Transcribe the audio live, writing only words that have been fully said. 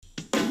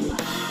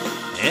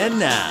And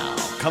now,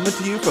 coming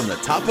to you from the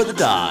top of the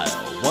dial,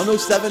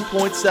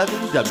 107.7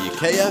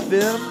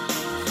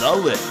 WKFM, The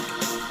Lick.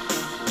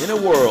 In a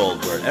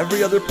world where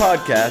every other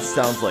podcast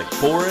sounds like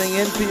boring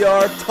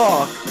NPR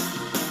talk,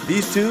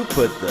 these two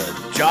put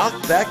the jock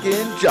back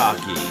in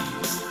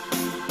jockeys.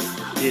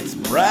 It's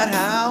Brad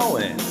Howe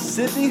and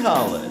Sydney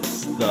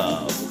Hollis,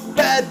 the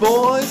bad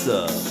boys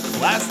of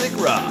classic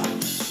rock.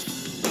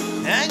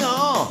 Hang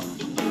on.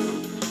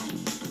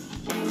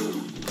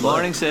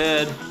 Morning,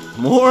 Sid.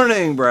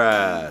 Morning,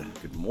 Brad.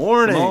 Good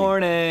morning.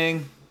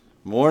 Morning.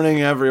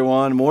 Morning,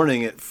 everyone.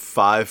 Morning at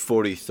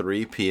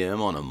 5:43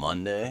 p.m. on a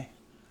Monday.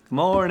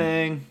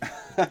 Morning.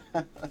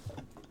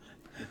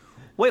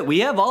 Wait, we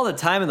have all the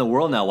time in the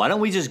world now. Why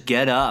don't we just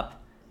get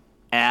up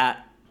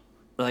at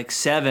like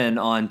 7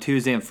 on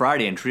Tuesday and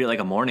Friday and treat it like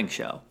a morning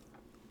show?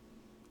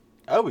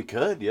 Oh, we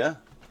could, yeah.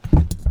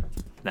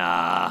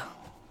 Nah.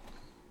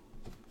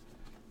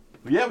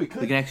 Yeah, we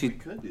could. We can actually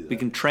do that. we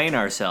can train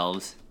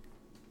ourselves.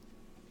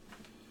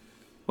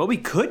 What we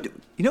could do,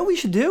 you know what we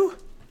should do?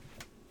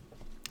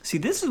 See,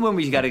 this is when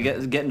we got to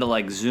get into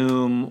like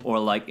Zoom or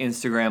like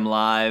Instagram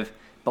Live,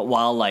 but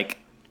while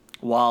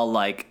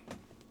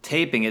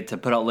taping it to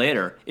put out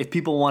later. If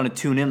people want to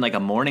tune in like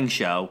a morning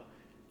show,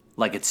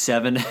 like it's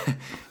 7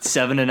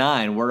 to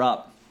 9, we're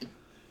up.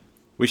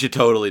 We should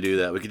totally do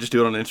that. We could just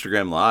do it on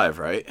Instagram Live,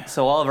 right?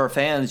 So all of our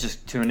fans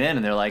just tune in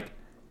and they're like,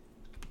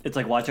 it's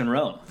like watching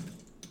Rome.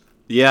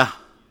 Yeah.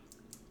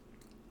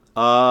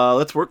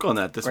 Let's work on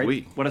that this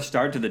week. What a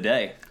start to the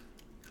day.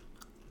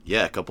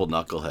 Yeah, a couple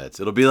knuckleheads.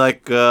 It'll be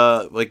like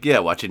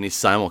watching these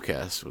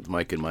simulcasts with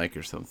Mike and Mike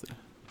or something.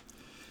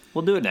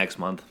 We'll do it next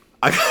month.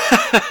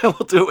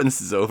 We'll do it when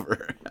this is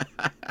over.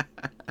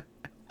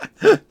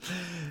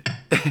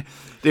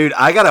 Dude,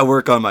 I gotta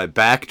work on my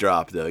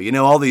backdrop though. You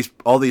know, all these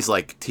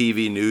like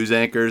TV news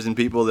anchors and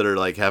people that are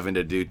like having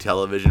to do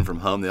television from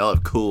home, they all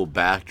have cool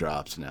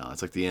backdrops now.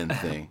 It's like the end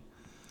thing.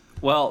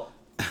 Well,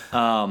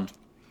 yeah,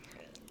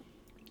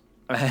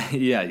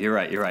 you're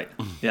right.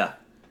 Yeah.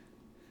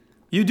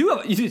 You do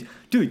have,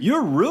 dude,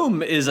 your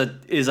room is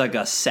like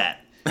a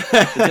set.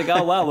 It's like,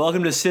 oh wow,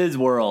 welcome to Sid's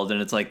world,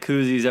 and it's like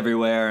koozies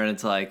everywhere, and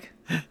it's like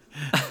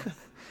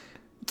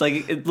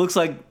it looks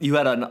like you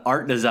had an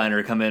art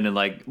designer come in and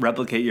like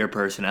replicate your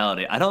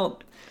personality.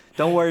 Don't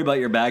worry about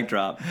your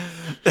backdrop.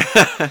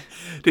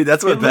 Dude,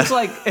 that's what it looks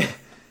like. It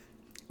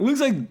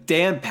looks like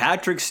Dan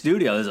Patrick's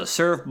studio. There's a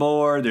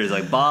surfboard. There's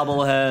like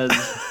bobbleheads.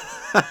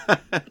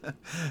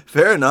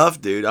 Fair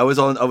enough, dude. I was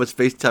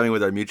FaceTiming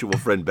with our mutual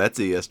friend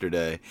Betsy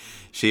yesterday.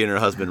 She and her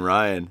husband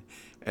Ryan,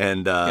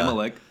 and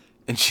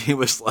she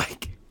was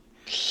like,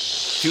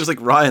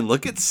 Ryan,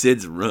 look at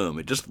Sid's room.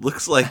 It just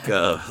looks like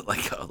a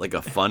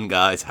fun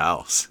guy's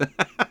house.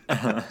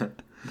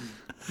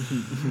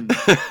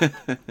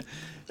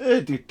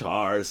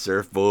 Guitars,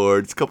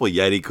 surfboards, a couple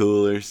Yeti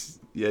coolers,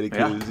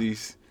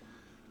 koozies.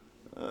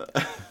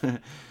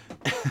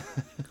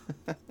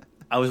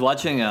 I was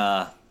watching.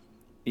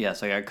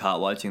 Yes, I got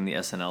caught watching the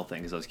SNL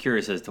thing because I was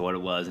curious as to what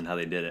it was and how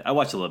they did it. I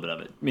watched a little bit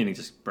of it, meaning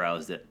just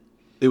browsed it.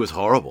 It was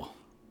horrible.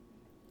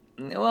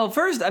 Well,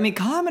 first, I mean,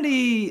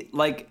 comedy,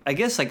 like, I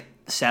guess, like,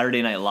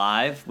 Saturday Night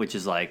Live, which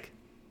is, like,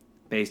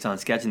 based on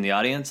sketching the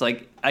audience,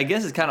 like, I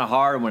guess it's kind of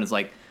hard when it's,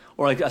 like,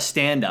 or, like, a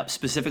stand-up,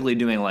 specifically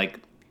doing, like,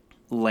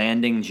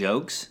 landing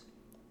jokes.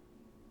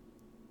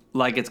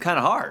 Like, it's kind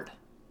of hard.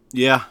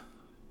 Yeah.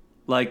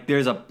 Like,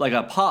 there's a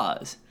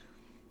pause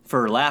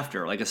for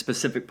laughter, like a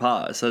specific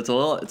pause. So it's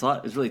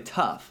really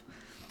tough.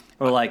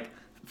 Or like,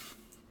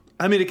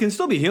 I mean, it can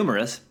still be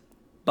humorous,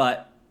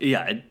 but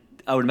yeah,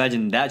 I would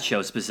imagine that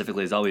show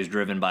specifically is always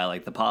driven by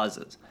like the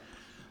pauses.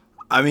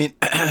 I mean,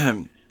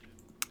 I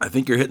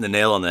think you're hitting the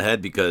nail on the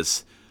head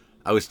because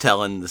I was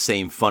telling the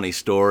same funny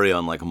story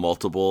on like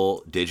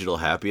multiple digital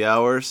happy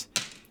hours,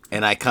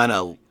 and I kind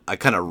of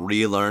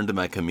relearned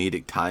my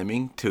comedic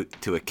timing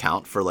to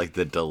account for like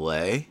the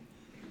delay.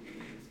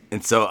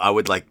 And so I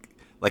would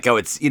I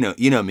would,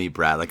 you know me,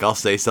 Brad. Like I'll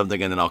say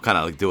something and then I'll kind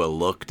of like do a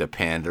look to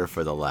pander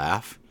for the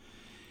laugh.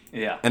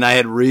 Yeah. And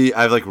I've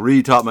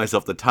re-taught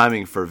myself the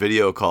timing for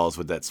video calls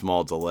with that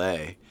small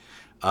delay.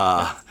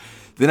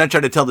 Then I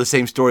tried to tell the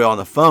same story on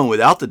the phone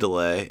without the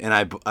delay, and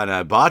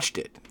I botched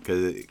it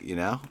because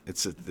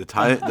it's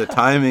the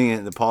timing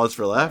and the pause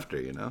for laughter.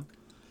 Yeah.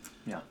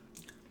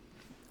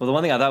 Well, the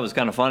one thing I thought was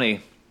kind of funny.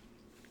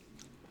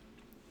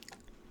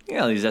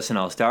 These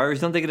SNL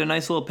stars, don't they get a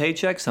nice little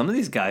paycheck? Some of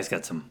these guys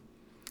got some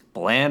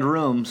bland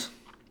rooms.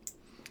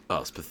 Oh,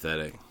 it's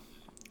pathetic.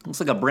 Looks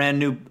like a brand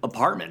new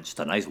apartment,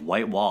 just a nice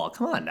white wall.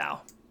 Come on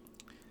now.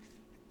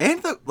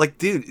 And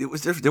dude,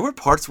 there were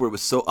parts where it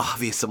was so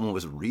obvious someone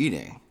was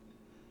reading.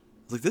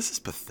 Like, this is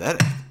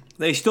pathetic.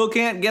 They still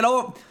can't get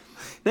over.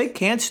 They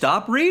can't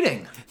stop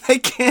reading. They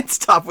can't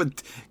stop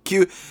with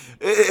cue.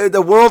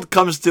 The world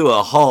comes to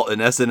a halt,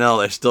 and SNL,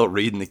 they're still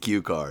reading the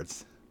cue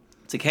cards.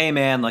 It's like, hey,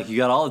 man, like, you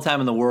got all the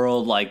time in the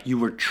world. Like, you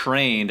were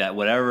trained at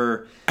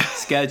whatever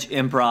sketch,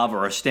 improv,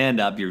 or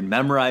stand-up. You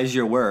memorize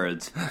your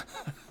words.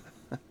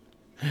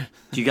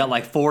 You got,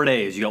 like, 4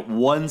 days. You got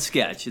one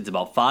sketch. It's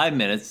about 5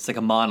 minutes. It's like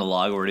a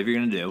monologue or whatever you're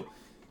going to do.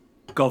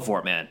 Go for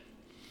it, man.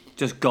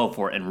 Just go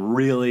for it and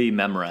really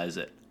memorize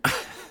it.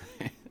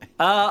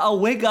 I'll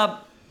wake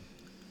up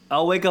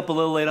a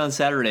little late on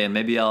Saturday, and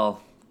maybe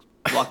I'll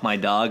walk my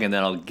dog, and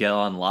then I'll get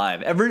on live.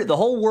 The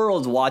whole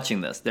world's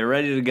watching this. They're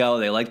ready to go.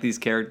 They like these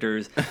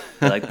characters.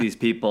 They like these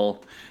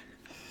people.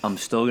 I'm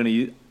still gonna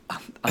use.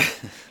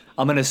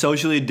 I'm gonna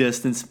socially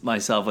distance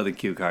myself with a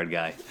cue card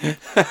guy.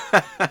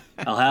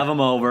 I'll have him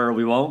over.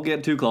 We won't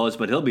get too close,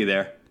 but he'll be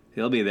there.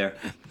 He'll be there.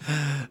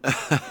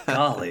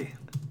 Golly.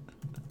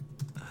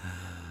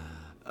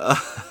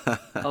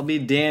 I'll be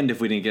damned if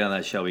we didn't get on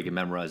that show. We can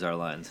memorize our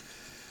lines.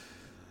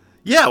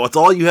 Yeah, well, it's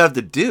all you have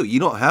to do. You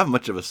don't have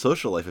much of a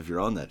social life if you're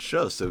on that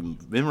show, so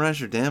memorize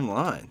your damn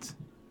lines.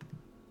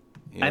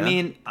 I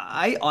mean,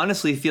 I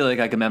honestly feel like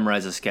I can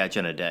memorize a sketch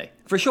in a day.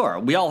 For sure.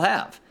 We all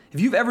have. If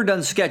you've ever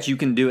done sketch, you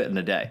can do it in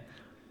a day.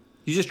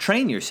 You just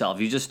train yourself.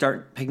 You just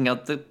start picking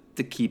out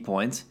the key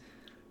points.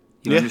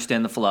 You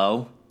understand the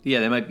flow.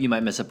 Yeah, you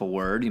might mess up a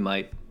word. You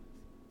might...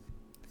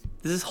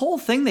 There's this whole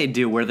thing they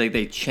do where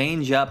they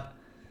change up...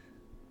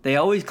 They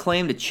always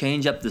claim to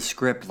change up the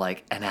script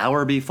like an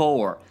hour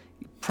before.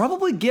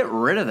 Probably get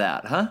rid of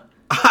that, huh?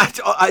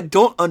 I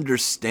don't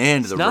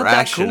understand the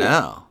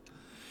rationale. Cool.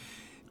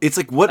 It's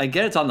like what... I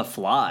get it's on the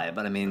fly,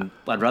 but I mean,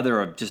 I'd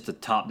rather just a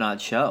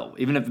top-notch show.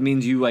 Even if it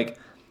means you, like,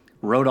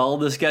 wrote all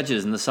the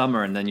sketches in the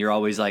summer and then you're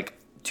always, like,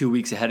 2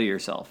 weeks ahead of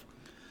yourself.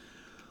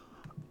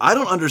 I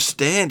don't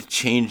understand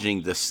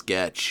changing the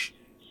sketch,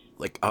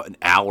 like, an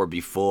hour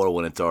before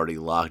when it's already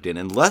locked in.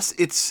 Unless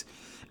it's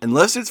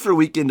for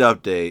Weekend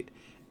Update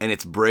and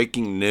it's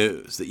breaking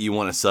news that you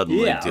want to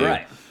suddenly do.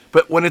 Right.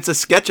 But when it's a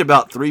sketch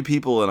about 3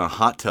 people in a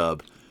hot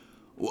tub,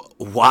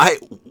 why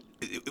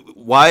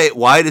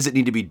does it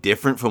need to be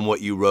different from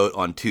what you wrote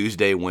on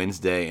Tuesday,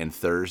 Wednesday, and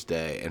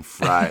Thursday and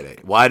Friday?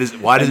 Why does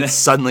it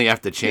suddenly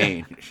have to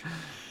change?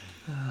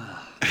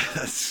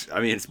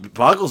 I mean, it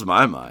boggles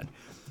my mind.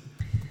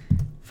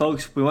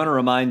 Folks, we want to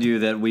remind you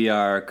that we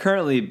are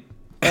currently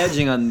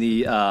edging on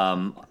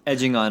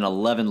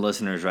 11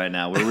 listeners right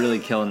now. We're really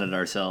killing it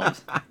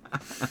ourselves,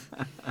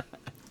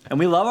 and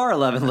we love our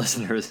 11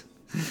 listeners.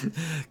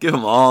 Give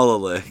them all a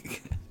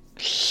lick.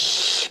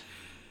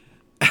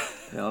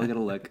 Yeah, I'll get a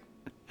lick.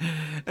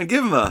 And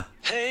give them a...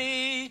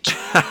 Hey,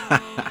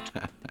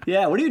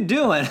 yeah, what are you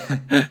doing?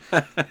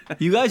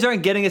 You guys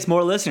aren't getting us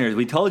more listeners.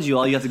 We told you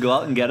all you have to go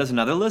out and get us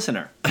another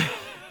listener.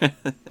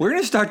 We're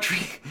gonna start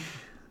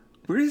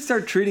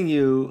treating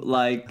you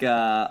like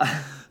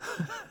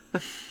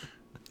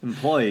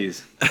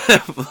employees.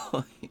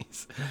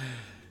 Employees.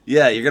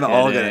 Yeah,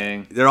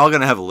 they're all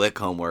gonna have lick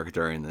homework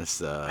during this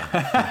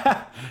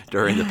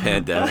during the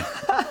pandemic.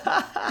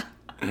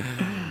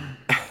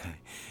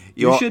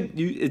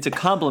 It's a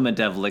compliment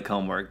to have lick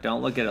homework.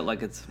 Don't look at it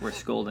like we're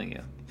scolding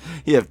you.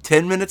 You have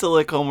 10 minutes of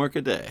lick homework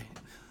a day.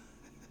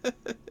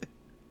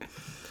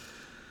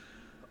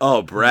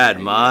 Oh, Brad,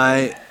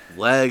 my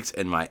legs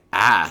and my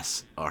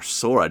ass are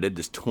sore. I did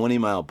this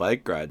 20-mile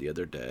bike ride the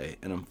other day,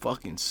 and I'm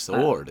fucking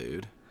sore,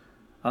 dude.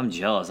 I'm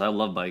jealous. I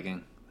love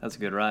biking. That's a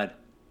good ride.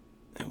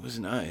 It was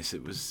nice.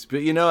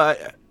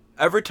 But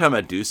every time I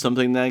do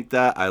something like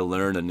that, I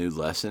learn a new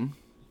lesson.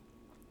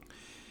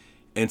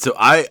 And so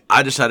I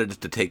decided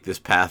to take this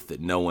path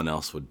that no one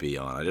else would be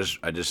on.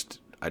 I just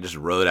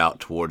rode out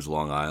towards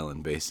Long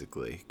Island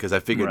basically because I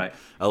figured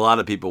a lot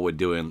of people would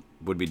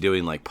be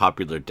doing like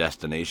popular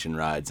destination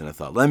rides, and I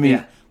thought let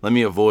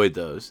me avoid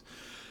those.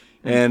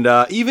 And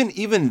even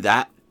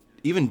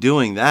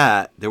doing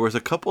that, there was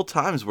a couple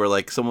times where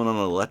like someone on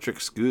an electric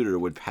scooter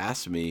would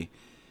pass me,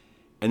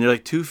 and they're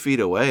like 2 feet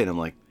away, and I'm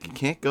like, you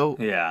can't go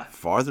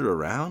farther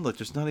around. Like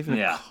there's not even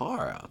a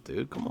car out,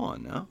 dude. Come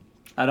on now.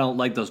 I don't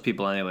like those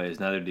people anyways.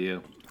 Neither do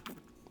you.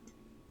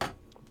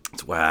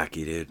 It's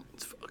wacky, dude.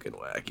 It's fucking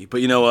wacky.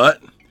 But you know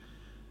what?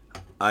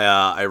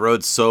 I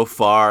rode so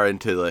far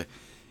into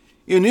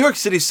New York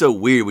City's so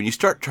weird. When you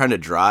start trying to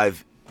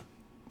drive,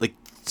 like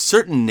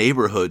certain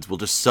neighborhoods will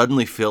just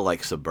suddenly feel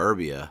like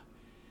suburbia.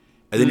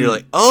 And then you're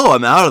like, oh,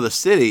 I'm out of the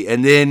city.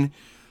 And then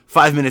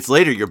 5 minutes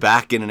later, you're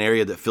back in an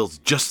area that feels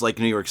just like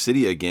New York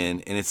City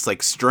again. And it's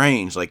like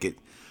strange. Like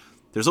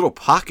there's little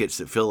pockets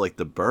that feel like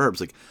the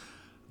burbs. Like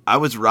I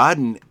was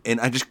riding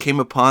and I just came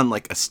upon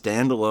like a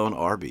standalone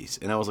Arby's.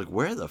 And I was like,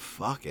 where the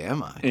fuck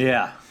am I?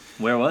 Yeah.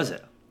 Where was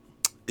it?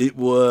 It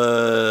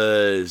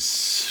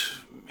was,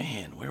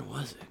 man, where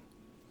was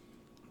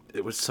it?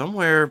 It was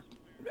somewhere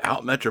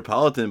out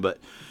metropolitan, but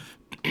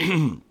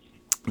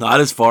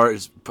not as far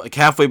as like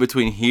halfway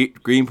between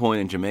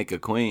Greenpoint and Jamaica,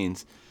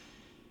 Queens.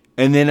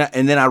 And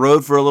then I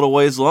rode for a little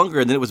ways longer,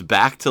 and then it was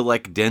back to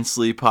like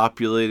densely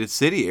populated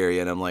city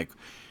area, and I'm like,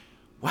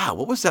 wow,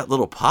 what was that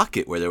little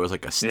pocket where there was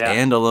like a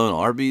standalone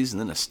Arby's and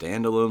then a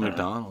standalone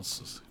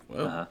McDonald's?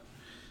 Well,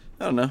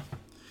 I don't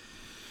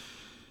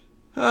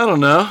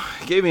know.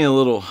 It gave me a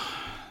little.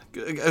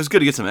 It was good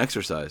to get some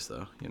exercise,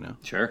 though.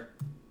 Sure.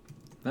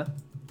 Yeah.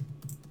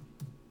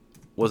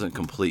 Wasn't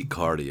complete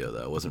cardio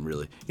though. It wasn't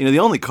really. The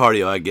only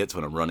cardio I get is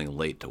when I'm running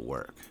late to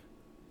work.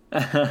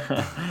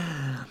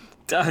 I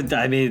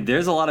mean,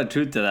 there's a lot of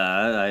truth to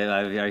that.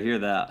 I hear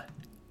that.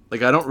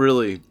 Like I don't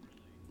really.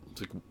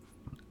 It's like,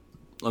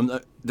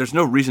 there's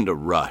no reason to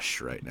rush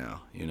right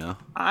now, you know?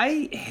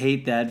 I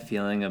hate that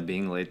feeling of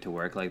being late to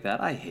work like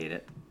that. I hate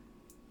it.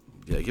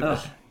 Yeah, give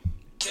it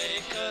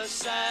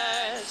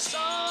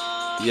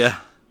Yeah.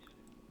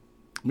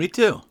 Me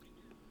too.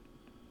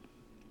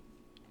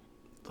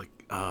 Like,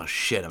 oh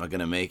shit, am I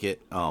gonna make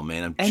it? Oh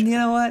man, And you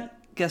know what?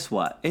 Guess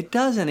what? It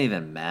doesn't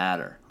even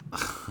matter.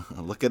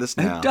 Look at us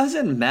now. It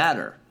doesn't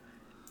matter.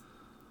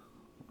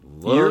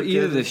 Look You're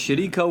either at the us.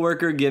 shitty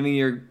coworker giving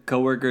your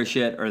coworker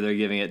shit, or they're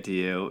giving it to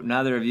you.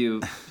 Neither of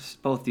you,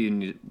 both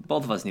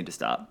of us need to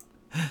stop.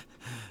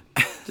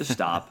 Just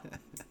stop.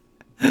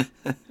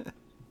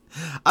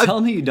 Tell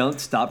me you don't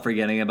stop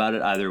forgetting about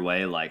it either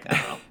way. Like, I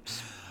don't know,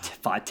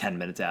 5-10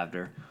 minutes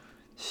after.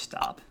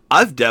 Stop.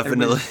 I've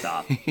definitely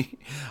Stop.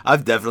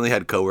 I've definitely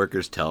had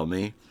coworkers tell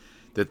me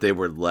that they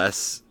were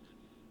less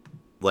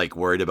like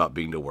worried about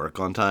being to work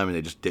on time, and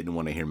they just didn't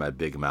want to hear my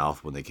big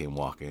mouth when they came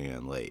walking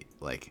in late.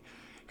 Like,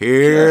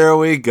 here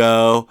we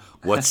go.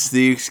 What's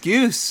the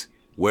excuse?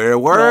 Where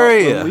were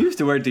you? When we used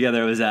to work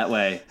together, it was that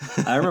way.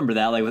 I remember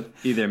that, like, with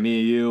either me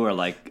or you or,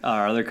 like,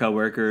 our other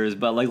coworkers.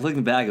 But, like,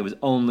 looking back, it was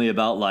only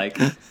about, like,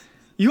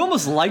 you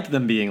almost liked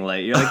them being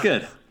late. You're like,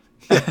 good.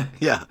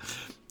 Yeah.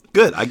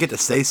 Good. I get to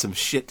say some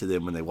shit to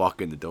them when they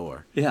walk in the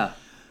door. Yeah.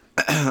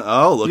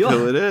 Oh, look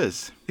who it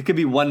is. It could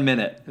be 1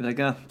 minute. You're like,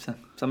 oh,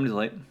 somebody's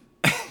late.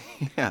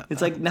 Yeah.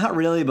 It's like, not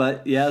really,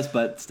 but yes,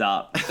 but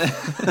stop.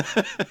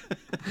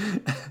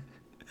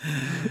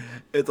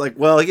 It's like,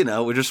 well, you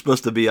know, we're just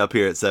supposed to be up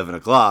here at 7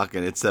 o'clock,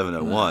 and it's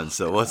 7:01.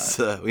 So what's,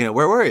 where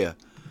were you?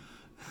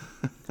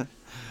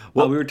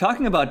 Well, we were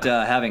talking about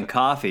having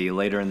coffee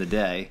later in the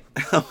day.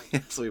 Oh,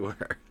 yes, we were.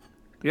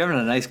 You're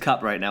having a nice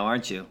cup right now,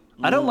 aren't you?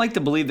 I don't like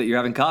to believe that you're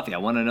having coffee. I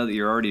want to know that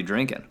you're already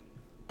drinking.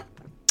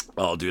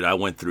 Oh, dude, I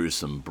went through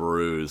some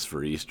brews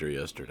for Easter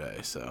yesterday,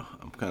 so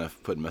I'm kind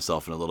of putting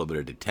myself in a little bit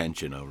of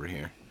detention over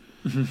here.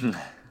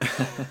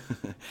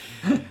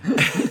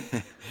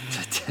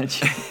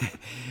 Detention.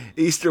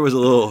 Easter was a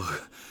little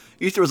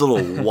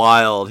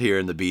wild here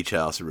in the beach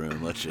house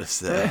room, let's just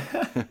say.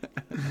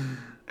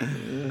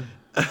 A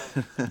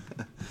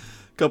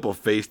couple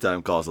of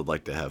FaceTime calls I'd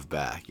like to have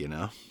back, you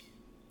know?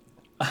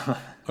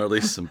 Or at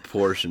least some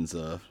portions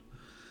of.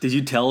 Did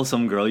you tell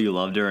some girl you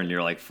loved her and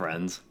you're like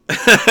friends?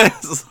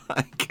 It's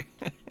like...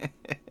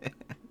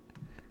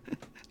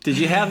 Did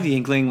you have the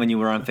inkling when you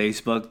were on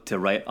Facebook to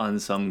write on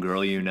some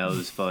girl you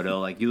know's photo,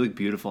 like, you look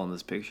beautiful in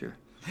this picture?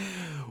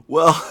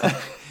 Well,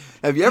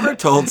 have you ever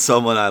told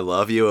someone I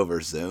love you over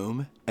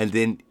Zoom, and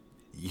then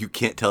you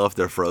can't tell if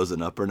they're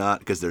frozen up or not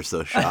because they're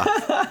so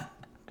shocked?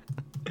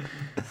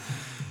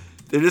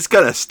 They're just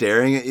kind of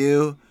staring at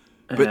you,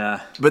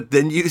 but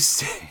then you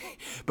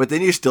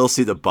still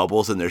see the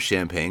bubbles in their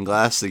champagne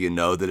glass, so you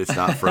know that it's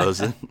not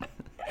frozen.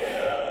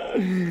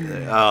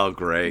 Oh,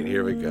 great!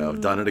 Here we go.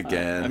 I've done it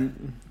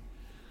again.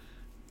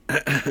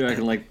 You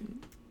reckon, like,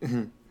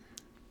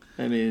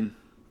 I mean,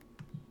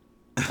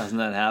 doesn't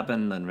that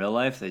happen in real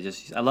life? They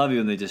just, I love you,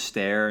 and they just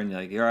stare, and you're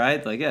like, you all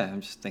right? Like, yeah,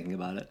 I'm just thinking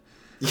about it.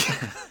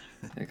 Yeah.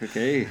 Like,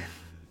 okay.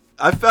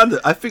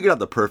 I figured out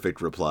the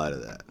perfect reply to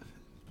that.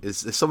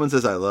 Is if someone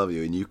says I love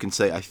you, and you can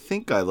say I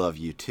think I love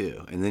you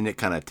too, and then it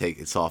kind of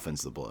it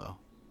softens the blow,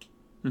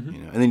 you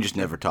know, and then you just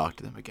never talk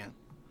to them again.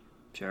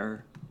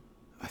 Sure.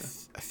 I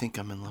think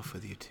I'm in love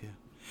with you too.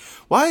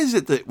 Why is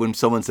it that when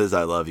someone says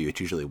I love you, it's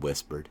usually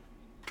whispered?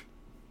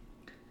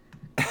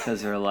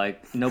 Because they're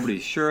like,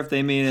 nobody's sure if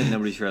they mean it,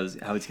 nobody's sure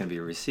how it's going to be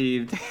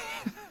received.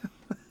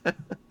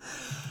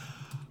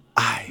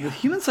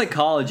 Human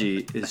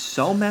psychology is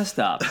so messed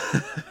up.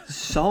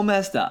 So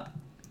messed up.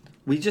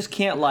 We just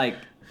can't, like,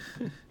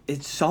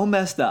 it's so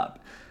messed up.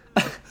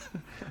 You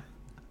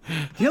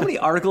know how many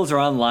articles are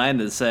online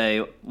that say,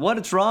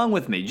 what's wrong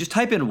with me? Just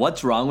type in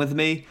what's wrong with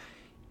me.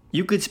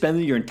 You could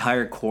spend your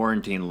entire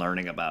quarantine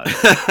learning about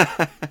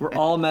it. We're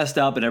all messed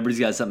up and everybody's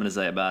got something to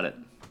say about it.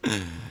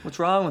 What's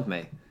wrong with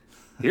me?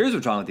 Here's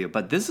what's wrong with you,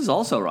 but this is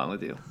also wrong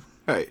with you.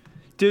 Right.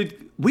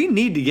 Dude, we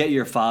need to get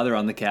your father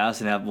on the cast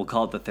and we'll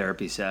call it the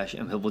therapy sesh,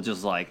 and we'll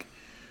just, like,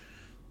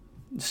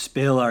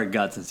 spill our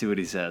guts and see what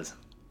he says.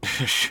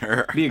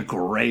 Sure. It'd be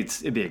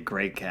a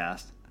great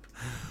cast.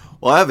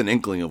 Well, I have an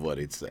inkling of what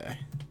he'd say.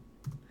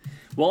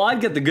 Well,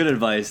 I'd get the good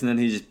advice, and then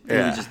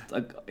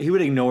he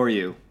would ignore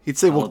you. He'd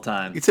say, all the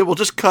time. He'd say, well,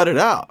 just cut it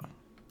out.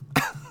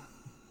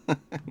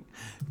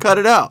 Cut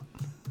it out.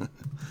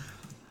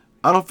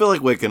 I don't feel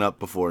like waking up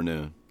before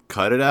noon.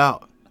 Cut it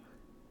out.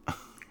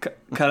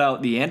 Cut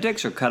out the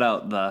antics or cut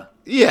out the...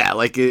 Yeah,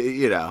 like,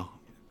 you know.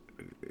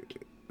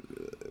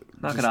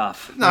 Knock it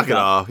off. Knock it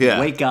off, yeah.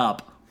 Wake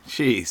up.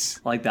 Jeez.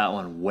 I like that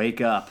one.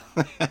 Wake up.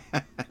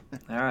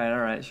 All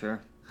right,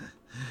 sure.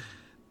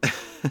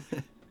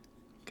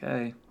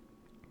 Okay.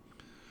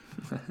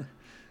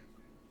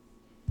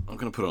 I'm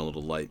going to put on a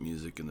little light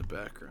music in the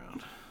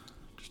background.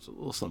 Just a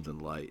little something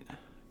light.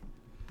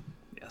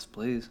 Yes,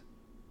 please.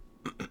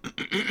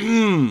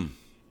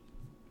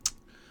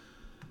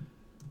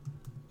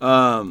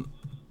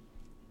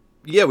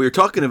 Yeah, we were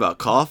talking about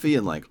coffee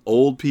and, like,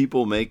 old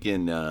people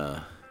making,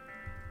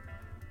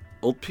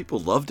 old people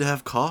love to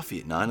have coffee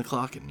at 9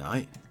 o'clock at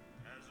night.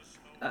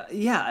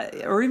 Yeah,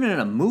 or even in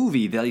a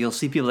movie that you'll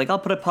see people like, I'll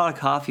put a pot of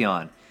coffee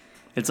on.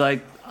 It's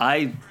like,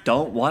 I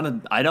don't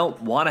want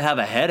to have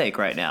a headache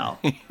right now.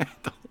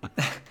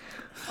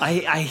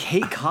 I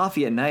hate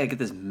coffee at night. I get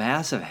this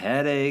massive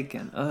headache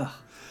and ugh.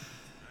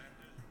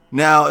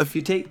 Now, if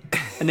You take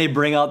and they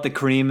bring out the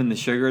cream and the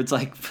sugar. It's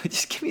like,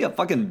 just give me a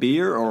fucking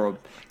beer or a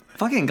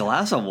fucking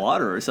glass of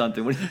water or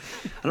something.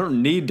 I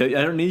don't need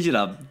you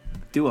to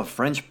do a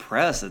French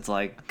press. It's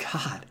like,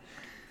 God,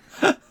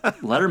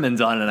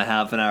 Letterman's on in a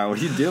half an hour. What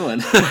are you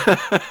doing?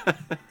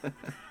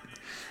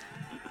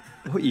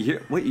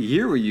 What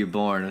year were you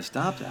born? Oh,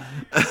 stop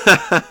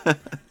that.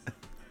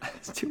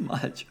 It's too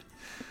much.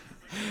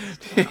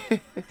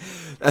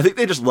 I think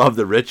they just love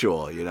the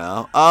ritual, you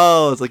know?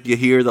 Oh, it's like you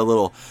hear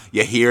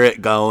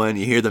it going,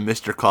 you hear the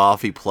Mr.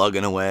 Coffee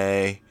plugging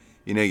away,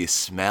 you know, you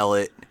smell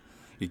it,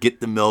 you get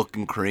the milk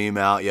and cream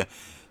out,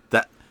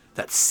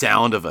 that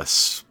sound of a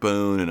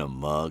spoon and a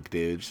mug,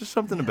 dude. It's just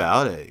something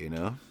about it, you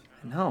know?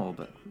 No,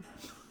 but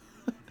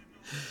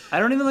I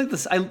don't even like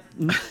this. I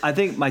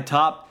think my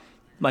top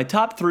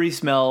 3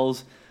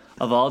 smells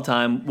of all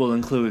time will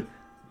include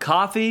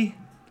coffee,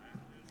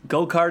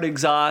 go-kart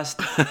exhaust,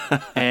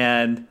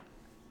 and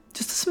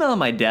just the smell of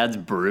my dad's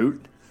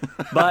Brute.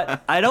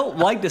 But I don't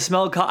like to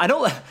smell. I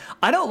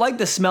don't like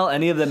to smell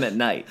any of them at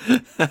night.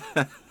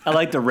 I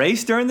like to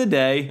race during the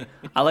day.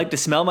 I like to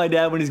smell my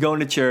dad when he's going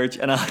to church,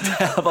 and I like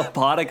to have a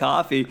pot of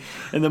coffee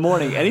in the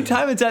morning.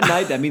 Anytime it's at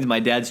night, that means my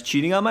dad's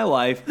cheating on my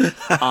wife.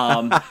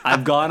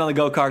 I've gone on the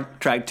go-kart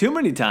track too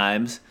many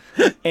times,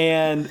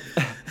 and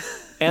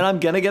I'm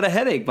gonna get a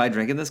headache by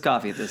drinking this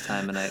coffee at this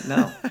time of night.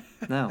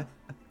 No.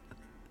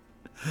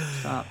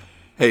 Stop.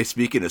 Hey,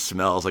 speaking of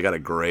smells, I got a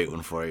great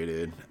one for you,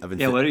 dude.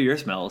 What are your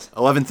smells?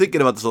 Oh, I've been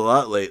thinking about this a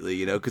lot lately,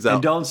 you know, because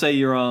And don't say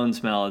your own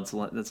smell.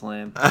 That's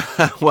lame.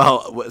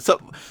 Well,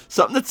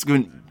 something that's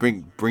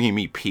been bringing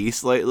me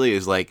peace lately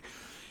is like,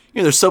 you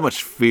know, there's so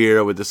much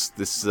fear with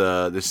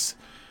this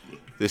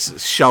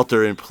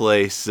shelter in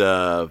place,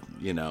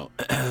 you know,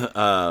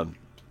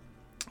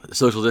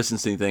 social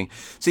distancing thing.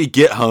 So you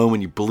get home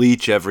and you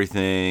bleach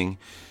everything.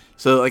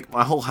 So like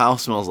my whole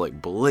house smells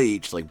like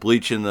bleach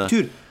in the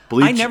dude.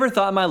 Bleach. I never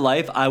thought in my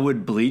life I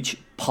would bleach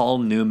Paul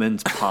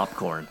Newman's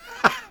popcorn.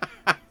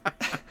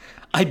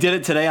 I did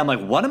it today. I'm like,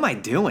 what am I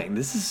doing?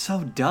 This is so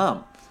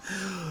dumb.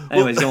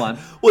 Anyways, go on.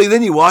 Well,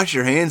 then you wash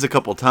your hands a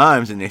couple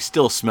times and they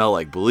still smell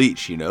like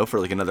bleach, you know, for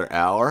like another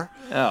hour.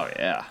 Oh,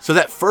 yeah. So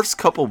that first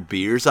couple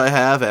beers I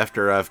have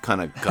after I've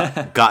kind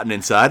of gotten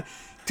inside,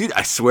 dude,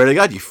 I swear to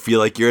God, you feel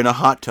like you're in a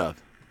hot tub.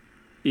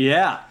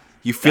 Yeah.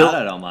 You feel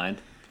that I don't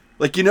mind.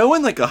 Like, you know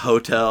when, like, a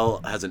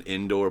hotel has an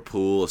indoor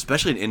pool,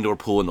 especially an indoor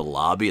pool in the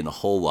lobby, and the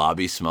whole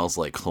lobby smells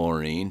like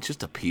chlorine? It's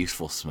just a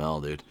peaceful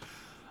smell, dude.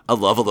 I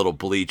love a little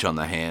bleach on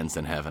the hands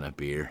than having a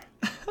beer.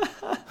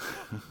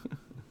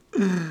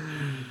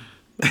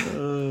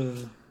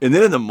 And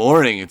then in the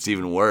morning, it's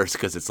even worse,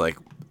 because it's like,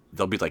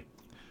 there'll be, like,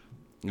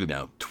 you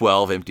know,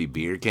 12 empty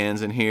beer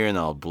cans in here, and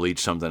I'll bleach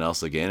something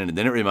else again. And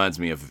then it reminds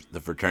me of the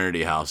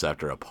fraternity house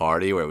after a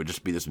party where it would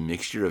just be this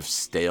mixture of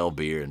stale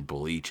beer and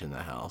bleach in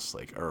the house,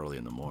 like early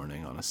in the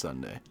morning on a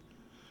Sunday.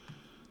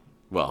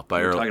 Well, by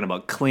We're early... talking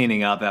about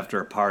cleaning up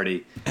after a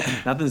party.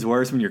 Nothing's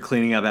worse when you're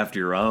cleaning up after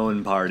your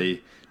own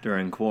party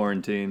during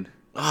quarantine.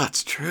 Oh,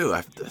 it's true.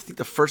 I think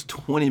the first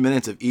 20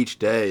 minutes of each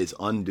day is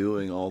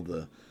undoing all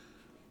the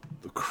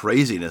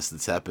craziness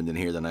that's happened in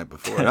here the night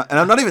before. And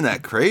I'm not even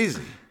that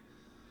crazy.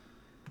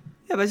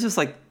 Yeah, but it's just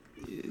like,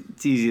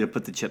 it's easy to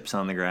put the chips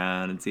on the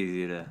ground. It's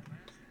easy to...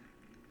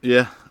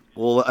 Yeah.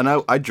 Well, and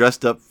I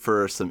dressed up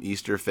for some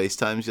Easter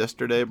FaceTimes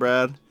yesterday,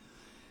 Brad.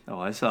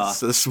 Oh, I saw.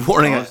 So this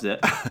morning, this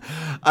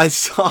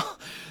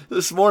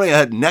morning I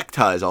had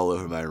neckties all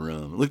over my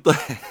room. Looked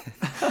like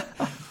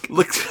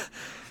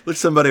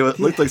somebody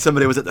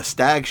was at the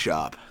Stag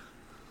Shop.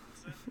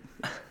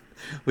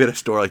 We had a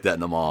store like that in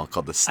the mall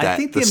called the Stag. I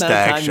think the amount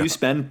of time you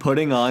spend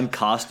putting on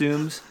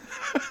costumes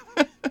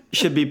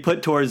should be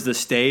put towards the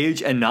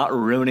stage and not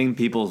ruining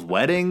people's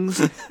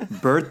weddings,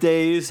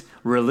 birthdays,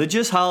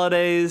 religious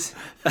holidays.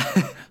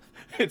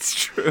 It's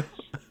true.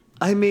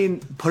 I mean,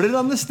 put it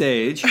on the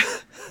stage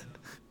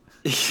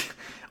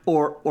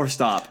or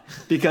stop,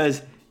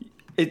 because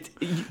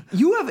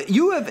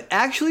you have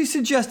actually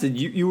suggested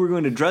you were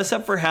going to dress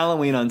up for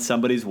Halloween on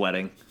somebody's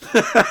wedding.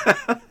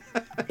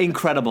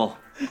 Incredible.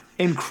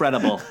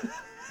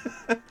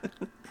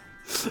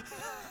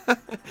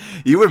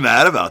 You were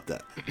mad about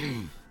that.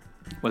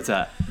 What's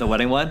that? The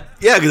wedding one?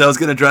 Yeah, because I was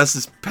going to dress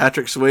as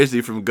Patrick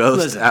Swayze from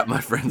Ghost at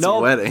my friend's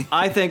wedding.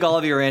 I think all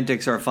of your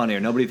antics are funnier.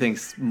 Nobody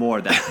thinks more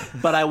of that.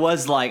 But I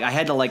was like, I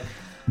had to like,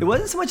 it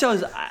wasn't so much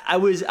I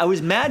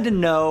was mad to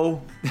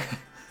know.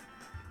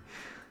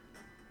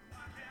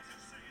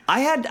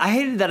 I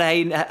hated that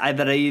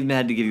I even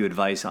had to give you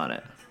advice on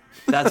it.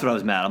 That's what I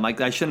was mad. I'm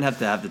like, I shouldn't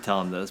have to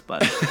tell him this,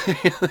 but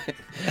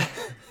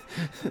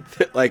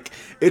like,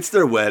 it's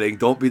their wedding.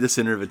 Don't be the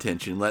center of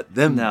attention. Let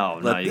them.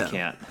 No, you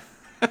can't.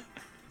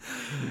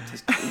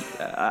 Just,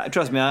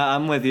 trust me,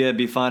 I'm with you. It'd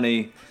be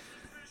funny,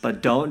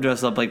 but don't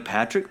dress up like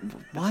Patrick.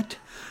 What?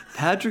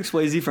 Patrick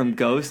Swayze from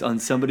Ghost on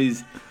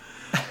somebody's.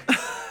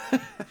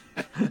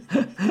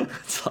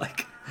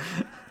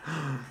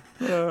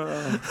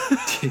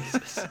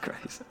 Jesus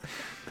Christ.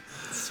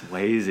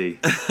 Swayze.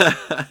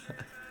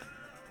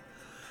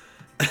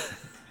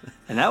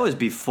 And that was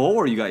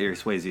before you got your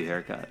Swayze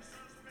haircut.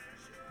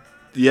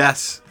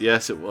 Yes,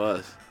 it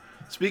was.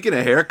 Speaking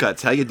of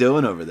haircuts, how you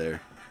doing over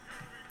there?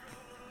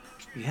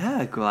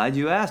 Yeah, glad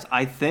you asked.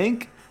 I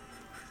think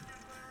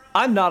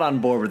I'm not on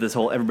board with this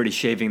whole everybody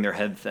shaving their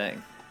head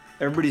thing.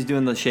 Everybody's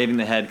doing the shaving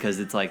the head because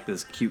it's like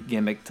this cute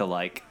gimmick to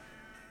like,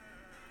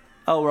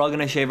 oh, we're all going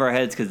to shave our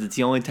heads because it's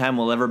the only time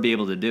we'll ever be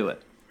able to do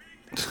it.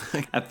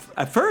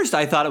 At first,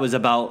 I thought it was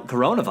about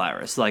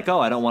coronavirus. Like, oh,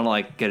 I don't want to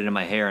like get it in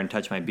my hair and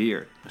touch my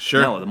beard.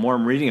 Sure. No, the more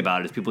I'm reading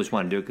about it, is people just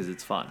want to do it because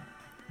it's fun.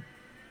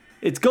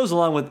 It goes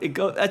along with it.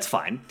 That's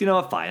fine. You know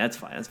what? Fine. That's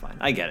fine.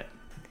 I get it.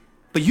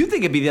 But you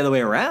think it'd be the other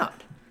way around.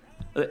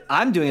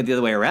 I'm doing it the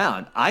other way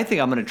around. I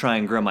think I'm going to try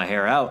and grow my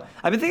hair out.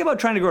 I've been thinking about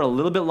trying to grow it a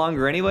little bit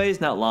longer anyways.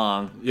 Not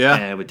long. Yeah.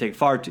 And it would take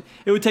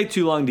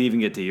too long to even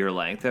get to your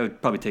length. That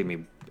would probably take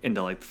me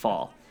into like the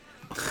fall.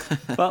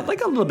 But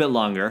like a little bit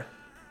longer.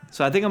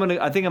 So I think I'm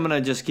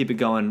gonna just keep it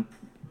going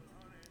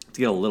to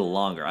get a little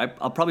longer.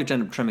 I'll probably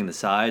end up trimming the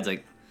sides,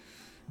 like,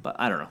 but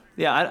I don't know.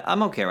 Yeah,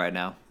 I'm okay right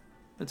now.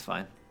 It's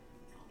fine.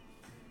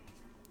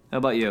 How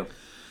about you?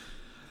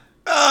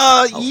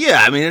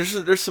 Yeah. I mean,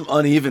 there's some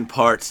uneven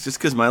parts just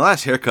because my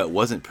last haircut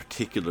wasn't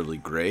particularly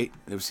great.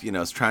 It was, I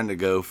was trying to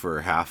go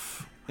for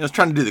half. I was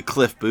trying to do the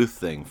Cliff Booth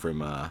thing from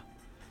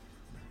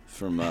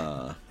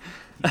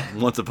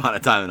Once Upon a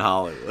Time in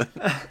Hollywood.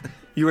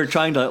 You were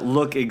trying to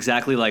look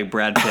exactly like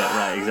Brad Pitt,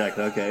 right?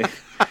 Exactly. Okay.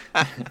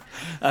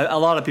 A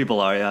lot of people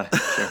are, yeah.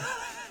 Sure.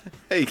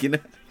 Hey,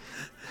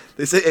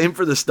 they say aim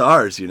for the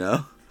stars,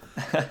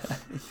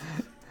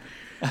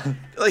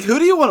 Like, who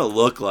do you want to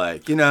look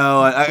like?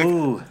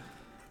 Ooh.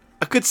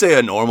 I could say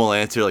a normal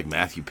answer like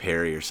Matthew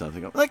Perry or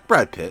something. Like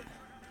Brad Pitt.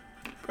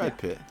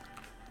 Pitt.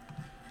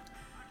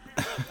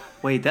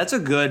 Wait, that's a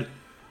good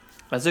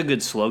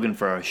slogan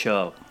for our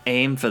show.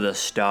 Aim for the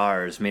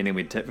stars, meaning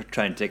we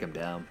try and take them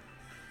down.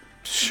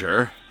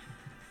 Sure.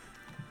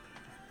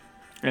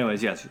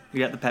 Anyways, yes, you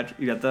got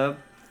the.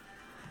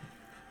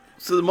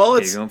 So the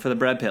mullets. You're going for the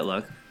Brad Pitt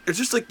look. There's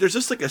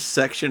just like a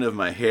section of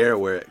my hair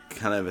where it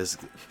kind of is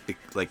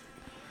like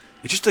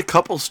it's just a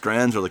couple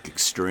strands are like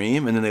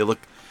extreme, and then they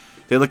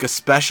look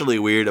especially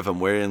weird if I'm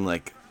wearing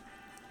like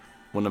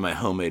one of my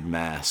homemade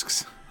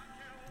masks.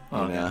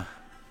 Okay.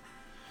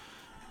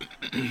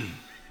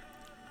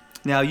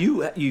 Now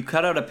you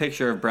cut out a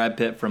picture of Brad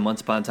Pitt from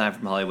Once Upon a Time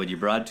from Hollywood. You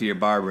brought it to your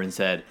barber and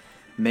said,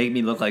 "Make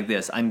me look like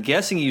this." I'm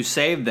guessing you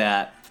saved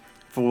that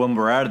for when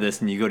we're out of this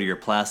and you go to your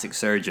plastic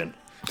surgeon.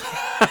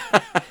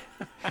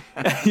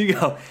 You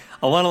go,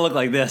 "I want to look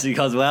like this." He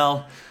goes,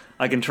 "Well,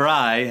 I can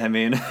try. I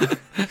mean,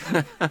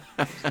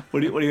 what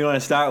do you want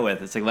to start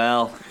with?" It's like,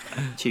 "Well,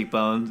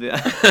 cheekbones." Yeah.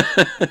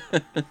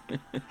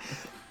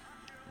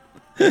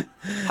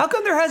 How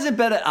come there hasn't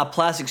been a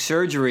plastic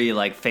surgery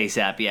like face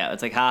app yet?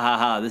 It's like, ha ha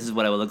ha, this is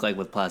what I would look like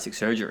with plastic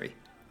surgery.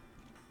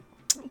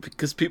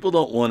 Because people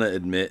don't want to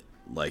admit,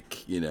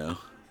 like,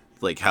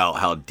 like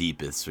how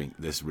deep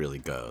this really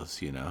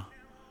goes,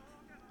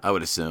 I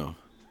would assume.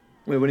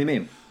 Wait, what do you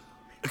mean?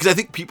 Because I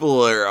think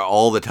people are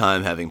all the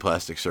time having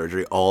plastic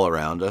surgery all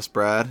around us,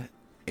 Brad.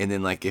 And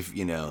then, like, if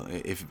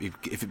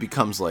it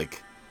becomes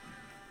like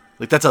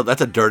that's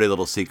a dirty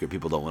little secret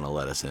people don't want to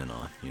let us in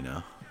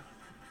on,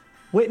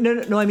 Wait,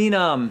 no. I mean,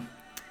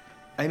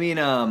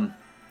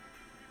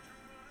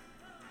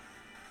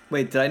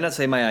 wait, did I not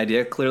say my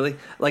idea clearly?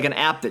 Like an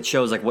app that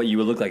shows like what you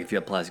would look like if you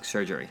had plastic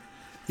surgery.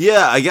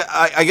 Yeah,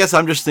 I guess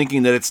I'm just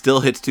thinking that it still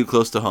hits too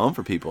close to home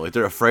for people. Like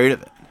they're afraid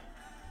of it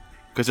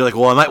because they're like,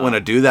 well, I might want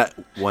to do that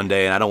one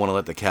day, and I don't want to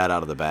let the cat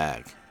out of the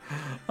bag.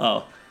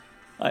 Oh,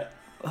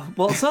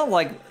 well, it's not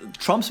like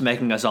Trump's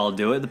making us all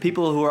do it. The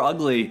people who are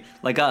ugly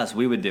like us,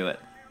 we would do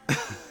it.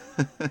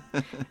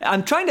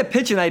 I'm trying to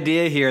pitch an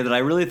idea here that I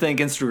really think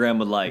Instagram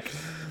would like.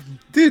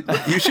 Dude,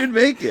 you should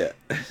make it.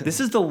 This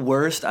is the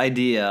worst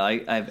idea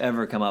I've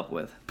ever come up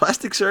with.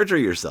 Plastic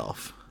surgery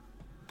yourself.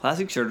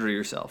 Plastic surgery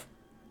yourself.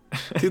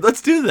 Dude,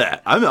 let's do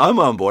that. I'm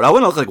on board. I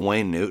want to look like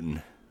Wayne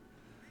Newton.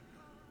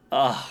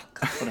 Oh,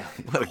 God,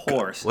 what a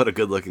horse. What a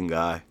good-looking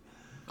guy.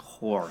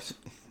 Horse.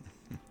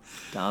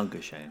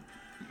 Dankeschön.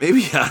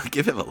 Maybe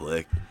give him a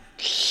lick.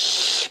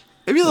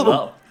 Maybe a little.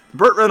 Well,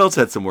 Burt Reynolds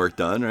had some work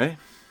done, right?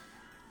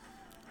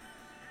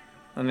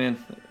 I mean,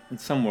 in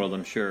some world,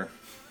 I'm sure.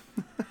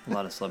 A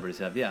lot of celebrities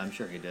have. Yeah, I'm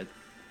sure he did.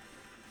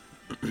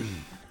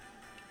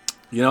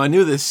 I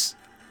knew this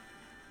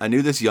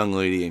young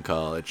lady in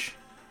college.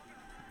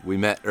 We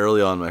met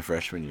early on my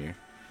freshman year.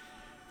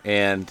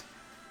 And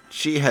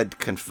she had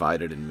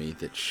confided in me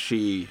that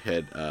she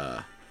had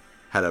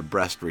had a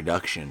breast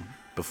reduction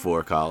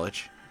before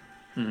college.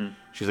 Mm-hmm.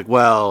 She's like,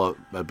 well,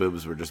 my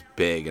boobs were just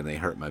big and they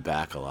hurt my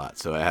back a lot.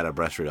 So I had a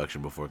breast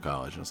reduction before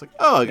college. And I was like,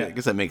 oh, I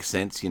guess that makes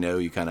sense.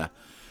 You kind of...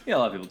 Yeah, a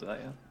lot of people do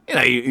that,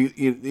 yeah.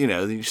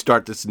 You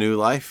start this new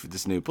life,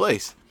 this new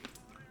place.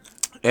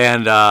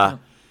 And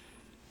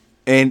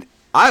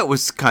I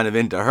was kind of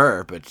into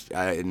her, but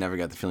I never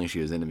got the feeling she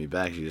was into me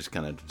back. She just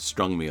kind of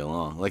strung me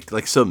along,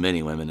 like so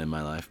many women in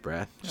my life,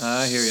 Brad.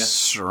 I hear ya.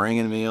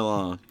 Stringing me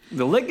along.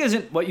 The Lick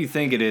isn't what you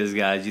think it is,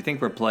 guys. You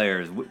think we're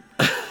players.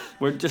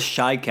 We're just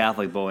shy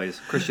Catholic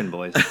boys, Christian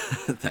boys.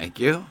 Thank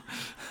you.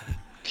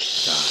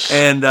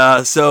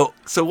 And so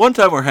one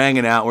time we're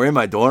hanging out. We're in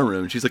my dorm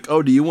room. She's like,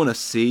 "Oh, do you want to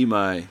see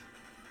my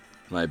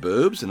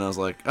boobs?" And I was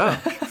like, "Oh,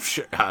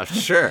 sure,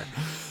 sure."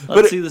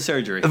 Let's see the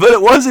surgery. But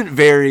it wasn't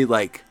very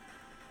like.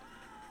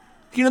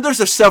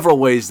 There's several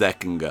ways that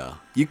can go.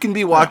 You can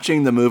be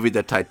watching the movie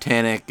The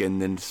Titanic,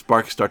 and then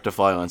sparks start to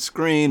fly on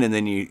screen, and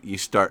then you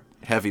start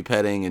heavy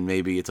petting, and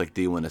maybe it's like,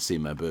 "Do you want to see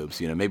my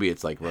boobs?" Maybe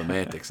it's like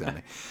romantic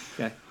sounding.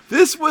 Okay.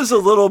 This was a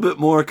little bit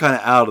more kind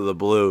of out of the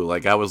blue.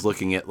 Like I was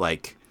looking at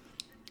like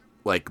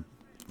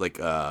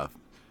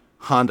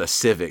Honda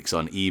Civics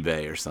on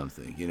eBay or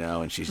something,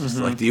 and she's just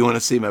like, "Do you want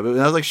to see my boobs?"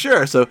 And I was like,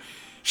 "Sure." So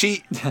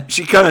she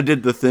kind of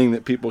did the thing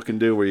that people can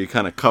do where you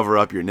kind of cover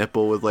up your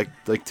nipple with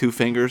like two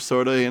fingers,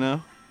 sort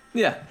of,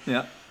 Yeah.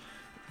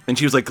 And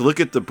she was like,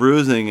 "Look at the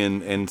bruising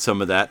and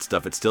some of that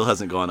stuff. It still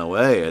hasn't gone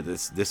away.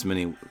 This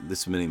many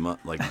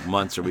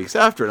months or weeks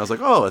after." And I was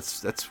like, "Oh,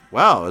 that's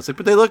wow." I was like,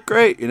 "But they look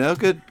great,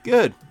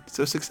 good.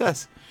 So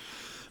success."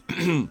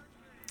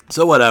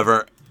 So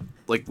whatever.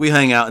 Like we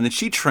hang out, and then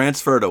she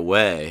transferred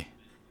away.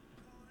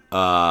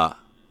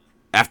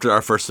 After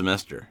our first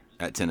semester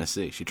at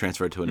Tennessee, she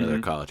transferred to another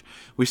college.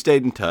 We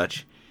stayed in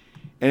touch,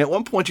 and at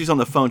one point she's on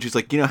the phone. She's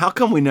like, "How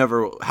come we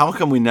never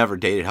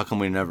dated? How come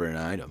we never an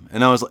item?"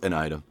 And I was like, "An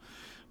item?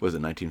 Was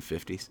it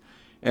 1950s?"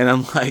 And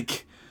I'm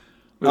like,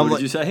 What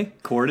did you say?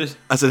 Courted?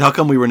 I said, "How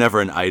come we were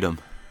never an item?"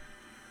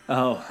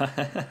 Oh.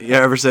 You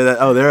ever say that?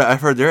 Oh, I've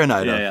heard they're an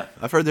item. Yeah.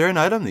 I've heard they're an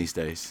item these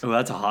days. Oh,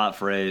 that's a hot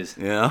phrase.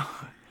 Yeah.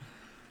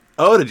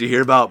 Oh, did you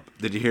hear about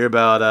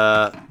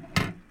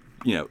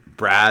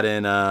Brad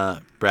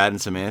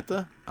and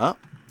Samantha? Oh,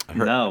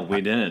 No,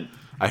 we didn't.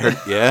 I heard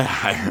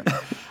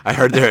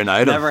they're an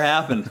item. Never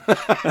happened.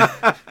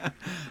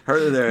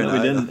 Heard they're an No, we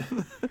item.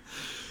 didn't.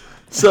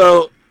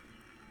 So,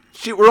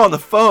 we're on the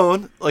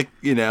phone, a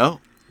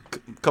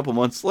couple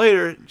months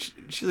later.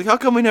 She's like, "How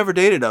come we never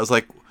dated?" I was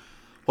like,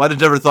 "Well, I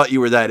never thought you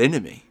were that into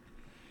me."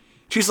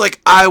 She's like,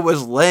 "I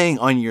was laying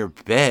on your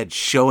bed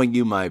showing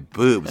you my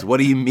boobs. What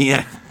do you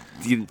mean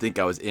you didn't think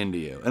I was into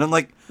you?" And I'm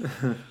like,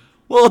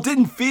 "Well, it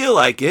didn't feel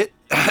like it.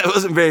 It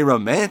wasn't very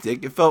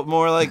romantic. It felt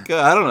more like,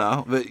 I don't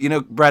know.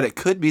 But, Brad, it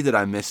could be that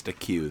I missed a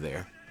cue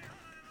there.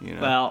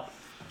 Well,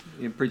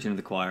 you're preaching to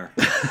the choir.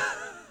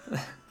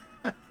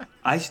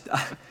 I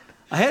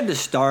had to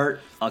start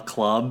a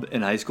club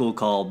in high school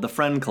called the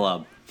Friend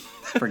Club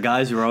for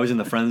guys who were always in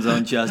the friend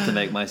zone just to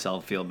make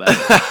myself feel better.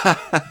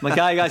 I'm like,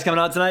 "Hi, you guys coming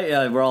out tonight?"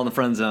 "Yeah, we're all in the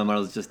friend zone." I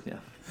was just,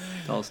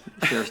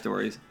 share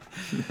stories.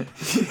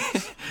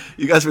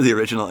 You guys were the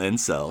original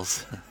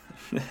incels.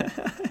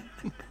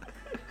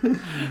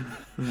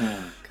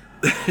 Oh,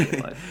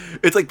 God.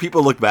 It's like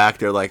people look back,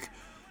 they're like,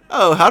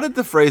 "Oh, how did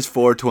the phrase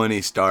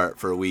 420 start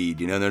for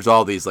weed?" And there's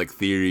all these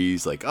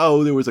theories like,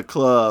 "Oh, there was a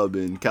club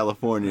in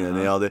California and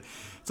they all did."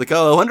 It's like,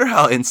 "Oh, I wonder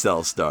how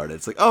incels started."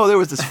 It's like, "Oh, there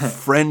was this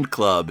friend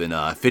club in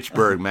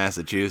Fitchburg,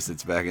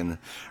 Massachusetts back in the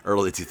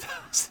early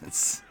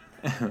 2000s.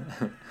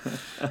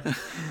 Oh,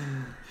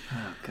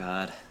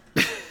 God.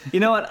 You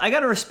know what? I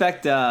gotta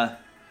respect.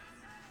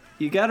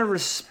 You gotta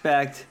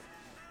respect.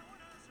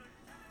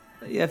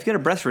 Yeah, if you get a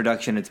breast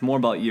reduction, it's more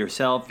about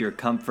yourself, your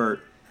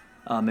comfort.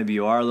 Maybe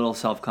you are a little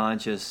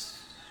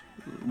self-conscious,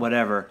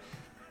 whatever.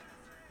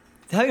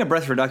 Having a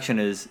breast reduction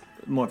is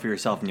more for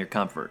yourself and your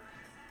comfort.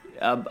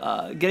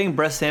 Getting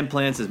breast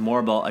implants is more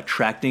about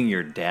attracting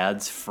your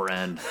dad's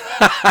friend.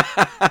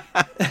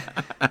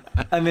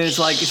 I mean, it's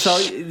like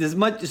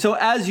so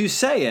as you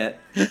say it,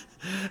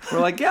 we're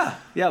like, yeah,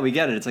 we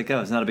get it. It's like,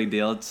 oh, it's not a big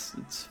deal.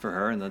 It's for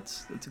her, and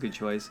that's a good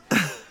choice.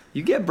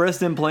 You get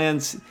breast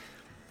implants.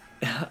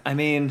 I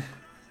mean,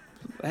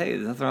 hey,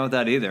 there's nothing wrong with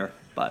that either.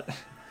 But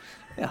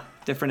yeah,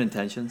 different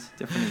intentions.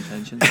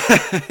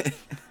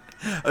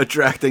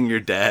 Attracting your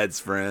dad's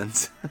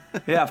friends.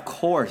 Yeah, of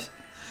course.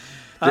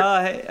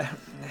 Hey,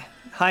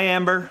 hi,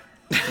 Amber.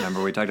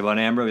 Remember we talked about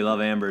Amber? We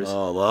love Ambers.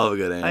 Oh, love a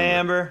good Amber. Hi,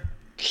 Amber.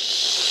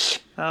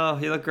 Oh,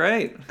 you look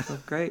great.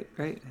 Great.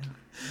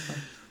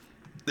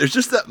 There's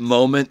just that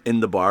moment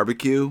in the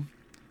barbecue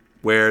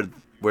where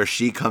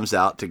she comes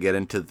out to get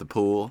into the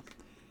pool,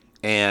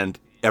 and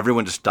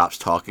everyone just stops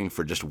talking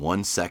for just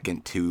 1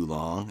 second too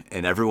long,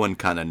 and everyone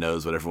kind of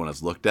knows what everyone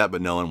has looked at,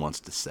 but no one wants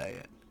to say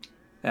it.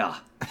 Yeah,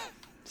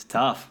 it's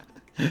tough.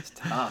 It's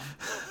like,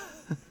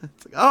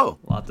 oh,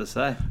 a lot to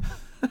say.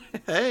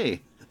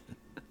 Hey,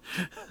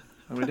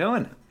 what are we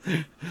doing?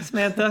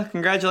 Samantha,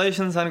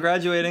 congratulations on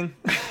graduating.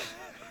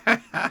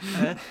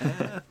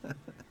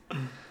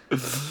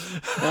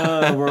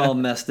 We're all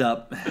messed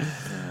up.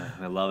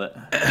 I love it.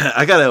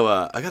 I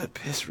gotta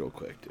piss real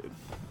quick, dude.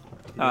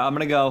 I'm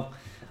gonna go.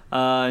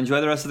 Enjoy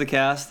the rest of the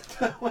cast.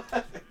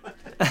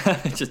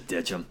 Just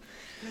ditch them.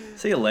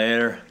 See you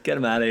later. Get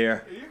them out of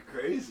here. You're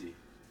crazy.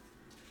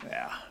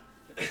 Yeah.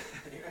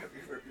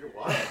 You're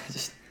wild.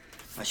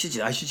 I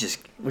should just.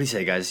 What do you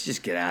say, guys?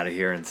 Just get out of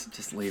here and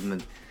just leave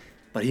him.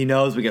 But he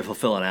knows we can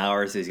fulfill an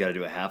hour, so he's got to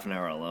do a half an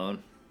hour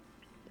alone.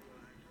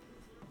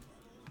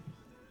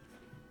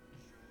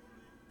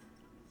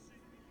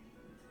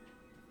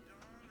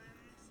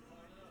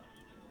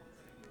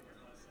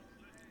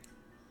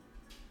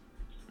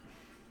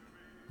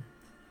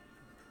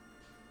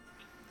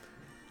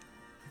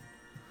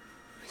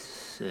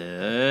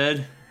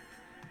 Sid,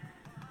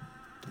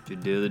 did you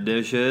do the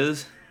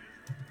dishes?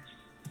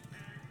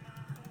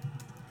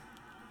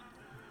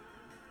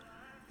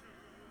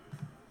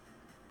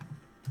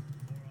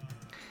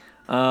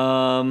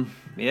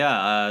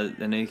 Yeah,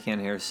 I know you can't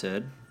hear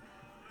Sid,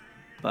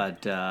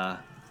 but, what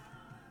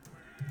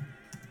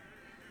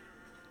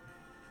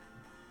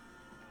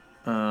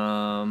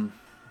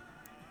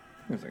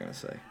was I gonna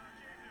say?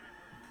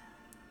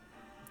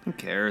 Who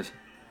cares?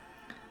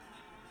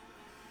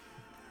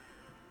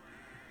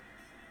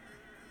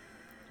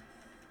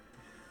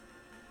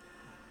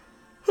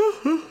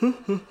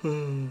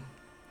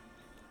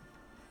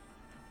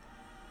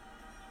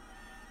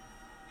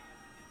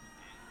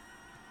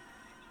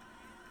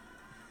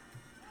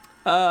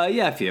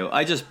 Yeah, a few.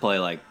 I just play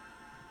like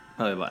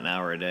probably about an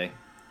hour a day,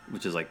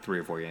 which is like 3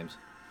 or 4 games.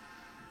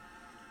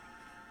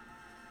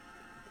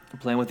 I'm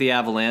playing with the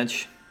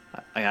Avalanche.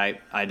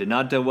 I did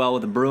not do well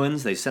with the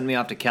Bruins. They sent me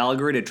off to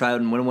Calgary to try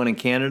and win one in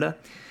Canada.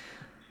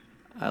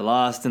 I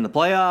lost in the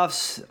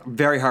playoffs.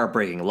 Very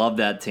heartbreaking. Love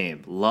that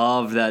team.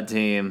 Love that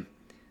team.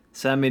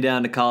 Send me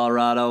down to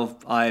Colorado.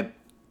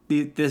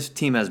 This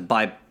team has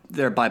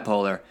they're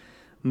bipolar.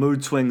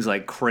 Mood swings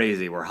like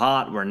crazy. We're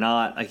hot, we're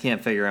not. I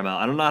can't figure them out.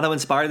 I don't know how to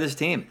inspire this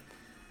team.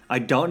 I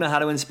don't know how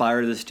to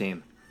inspire this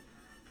team.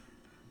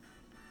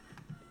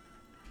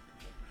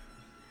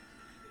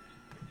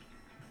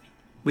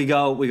 We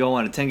go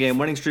on a 10-game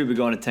winning streak, we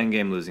go on a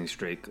 10-game losing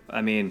streak.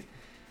 I mean,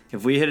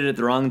 if we hit it at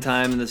the wrong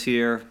time this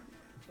year,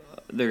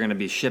 they're going to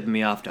be shipping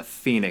me off to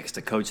Phoenix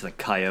to coach the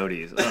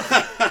Coyotes.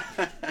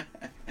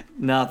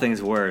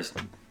 Nothing's worse.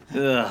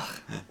 Ugh.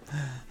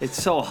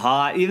 It's so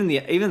hot. Even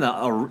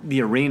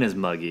the arena's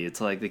muggy.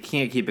 It's like they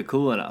can't keep it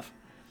cool enough.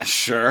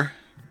 Sure.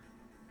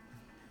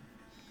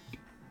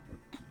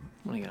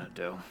 What are you gonna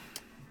do?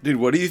 Dude,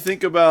 what do you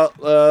think about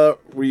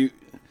were you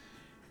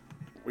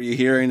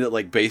hearing that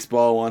like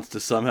baseball wants to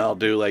somehow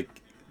do like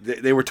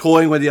they were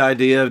toying with the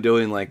idea of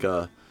doing like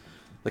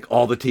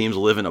all the teams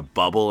live in a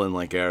bubble in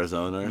like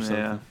Arizona or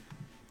something?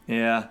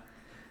 Yeah.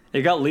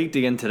 It got leaked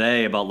again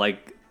today about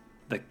like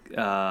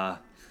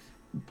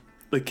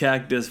the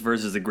Cactus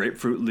versus the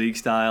Grapefruit League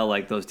style,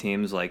 like those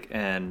teams, like,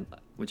 and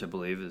which I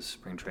believe is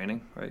spring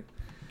training, right?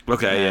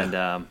 Okay,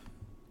 and,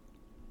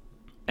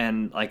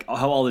 and like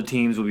how all the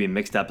teams will be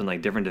mixed up in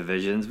like different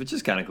divisions, which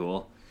is kind of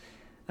cool.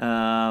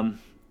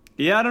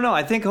 Yeah, I don't know.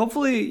 I think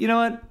hopefully, you know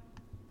what?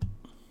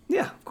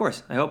 Yeah, of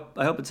course. I hope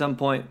at some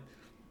point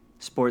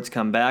sports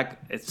come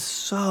back. It's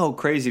so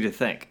crazy to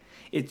think.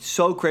 It's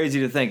so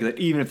crazy to think that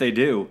even if they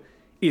do,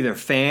 either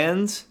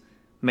fans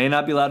may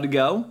not be allowed to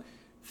go,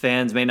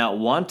 fans may not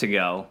want to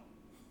go,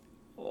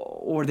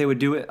 or they would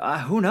do it.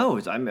 Who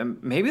knows?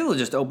 Maybe they'll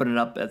just open it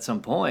up at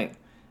some point.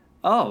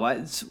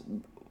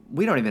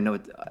 We don't even know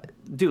what.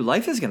 Dude,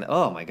 life is going to.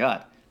 Oh, my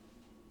God.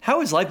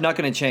 How is life not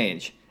going to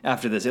change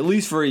after this? At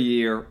least for a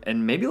year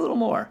and maybe a little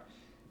more.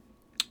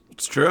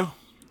 It's true.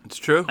 It's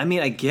true. I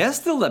mean, I guess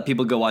they'll let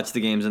people go watch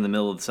the games in the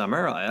middle of the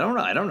summer. I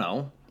don't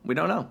know. We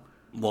don't know.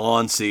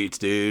 Lawn seats,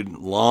 dude.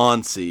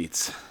 Lawn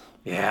seats.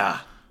 Yeah.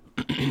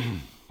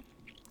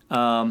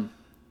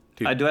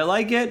 Do I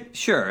like it?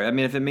 Sure. I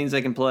mean, if it means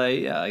I can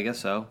play, yeah, I guess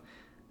so.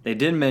 They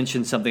did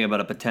mention something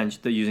about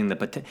using the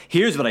potential.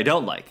 Here's what I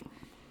don't like.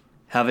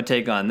 Have a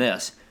take on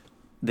this.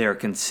 They're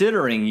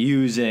considering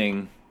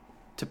using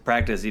to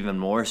practice even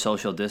more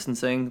social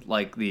distancing,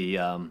 like the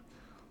kind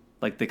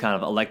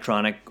of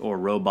electronic or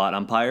robot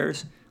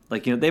umpires.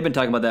 Like, you know, they've been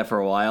talking about that for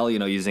a while. You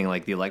know, using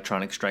like the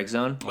electronic strike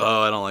zone.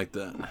 Oh, I don't like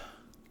that.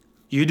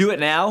 You do it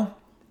now.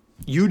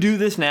 You do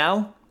this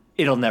now.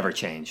 It'll never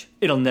change.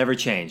 It'll never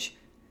change.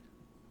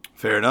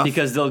 Fair enough.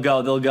 Because they'll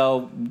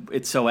go,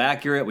 it's so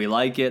accurate, we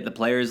like it, the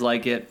players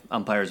like it,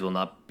 umpires will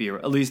not be,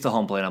 at least the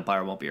home plate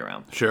umpire won't be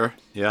around. Sure,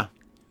 yeah.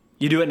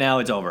 You do it now,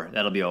 it's over.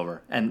 That'll be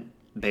over. And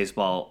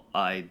baseball,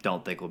 I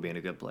don't think will be in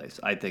a good place.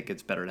 I think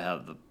it's better to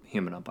have the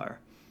human umpire.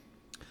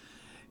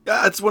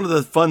 Yeah, it's one of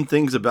the fun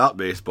things about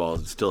baseball.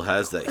 It still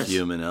has that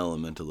human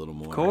element a little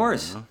more. Of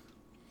course. You know?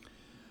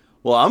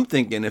 Well, I'm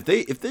thinking if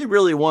they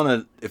really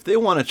want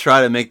to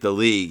try to make the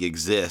league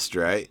exist,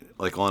 right?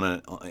 Like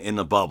in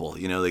the bubble,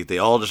 you know, like they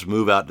all just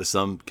move out to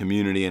some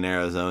community in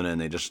Arizona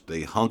and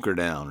they hunker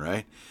down,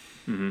 right?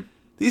 Mm-hmm.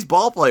 These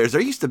ball players,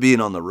 they're used to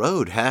being on the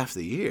road half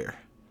the year.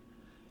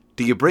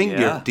 Do you bring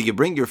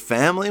your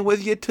family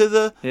with you to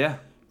the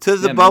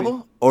bubble,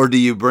 maybe. Or do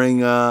you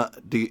bring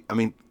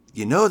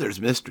there's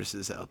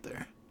mistresses out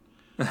there.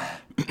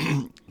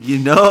 you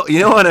know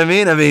what I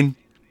mean? I mean,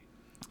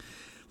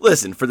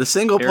 listen, for the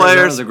single players,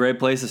 Arizona's a great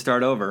place to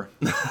start over.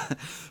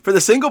 For the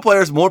single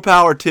players, more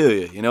power to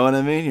you. You know what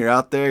I mean? You're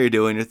out there, you're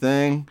doing your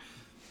thing.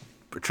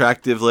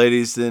 Attractive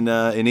ladies in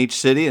each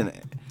city, and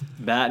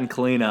bat and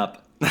clean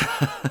up.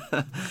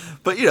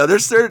 But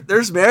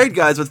there's married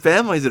guys with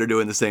families that are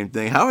doing the same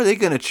thing. How are they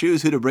going to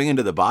choose who to bring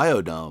into the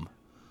biodome?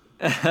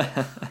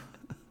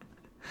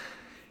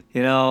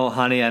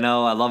 Honey, I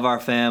know I love our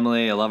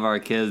family, I love our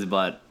kids,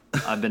 but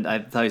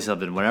I tell you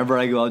something. Whenever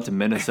I go out to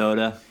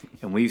Minnesota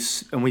and we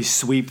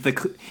sweep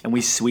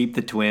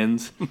the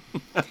Twins,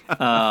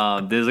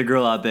 there's a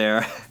girl out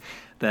there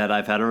that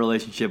I've had a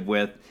relationship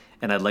with,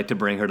 and I'd like to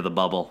bring her to the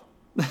bubble.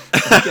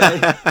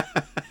 Okay.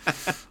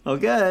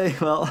 Okay.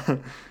 Well,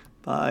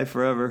 bye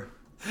forever.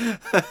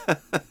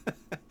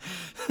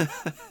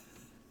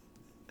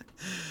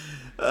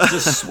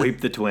 Just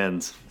sweep the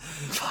Twins.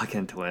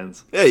 Fucking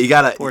Twins. Yeah, you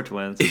got Poor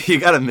Twins. You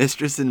got a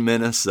mistress in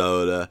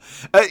Minnesota.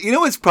 You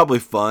know what's probably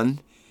fun?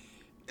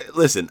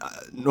 Listen,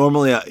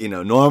 normally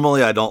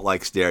I don't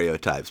like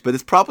stereotypes, but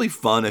it's probably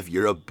fun if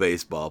you're a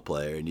baseball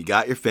player and you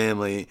got your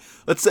family.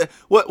 Let's say,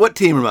 what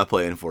team am I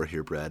playing for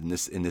here, Brad? In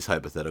this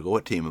hypothetical,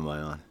 what team am I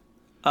on?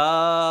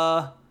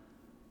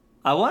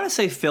 I want to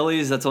say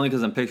Phillies. That's only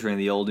because I'm picturing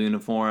the old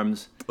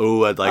uniforms.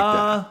 Oh, I'd like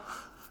that.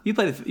 You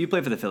play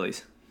for the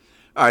Phillies.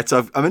 All right,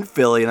 so I'm in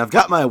Philly, and I've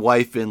got my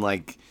wife and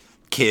like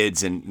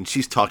kids, and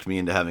she's talked me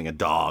into having a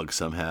dog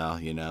somehow,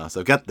 So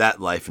I've got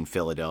that life in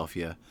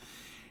Philadelphia,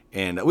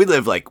 and we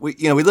live we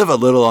live a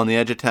little on the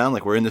edge of town,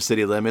 like we're in the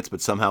city limits,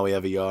 but somehow we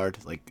have a yard,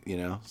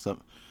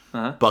 some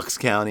Bucks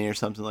County or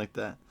something like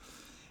that,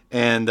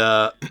 and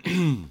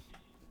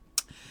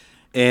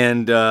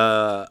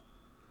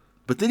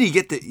but then you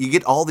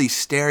get all these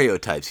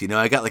stereotypes,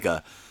 I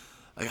got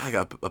I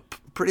got a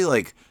pretty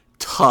like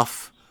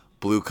tough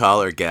blue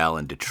collar gal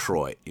in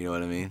Detroit, you know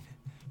what I mean?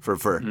 For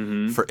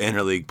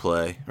interleague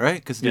play, right?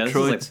 Because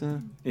Detroit's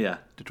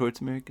Detroit's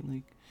American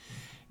League,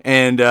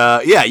 and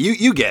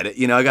you get it.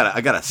 I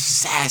got a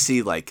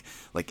sassy like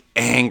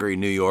angry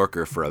New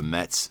Yorker for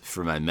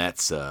my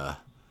Mets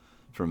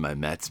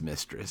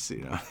mistress,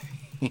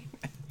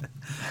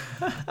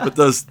 But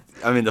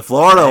the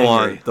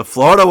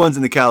Florida ones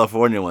and the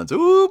California ones,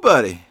 ooh,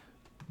 buddy.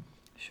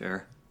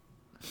 Sure.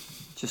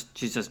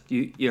 She's just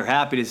you're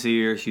happy to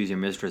see her. She's your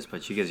mistress,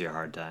 but she gives you a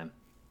hard time.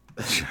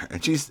 Sure,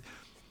 and she's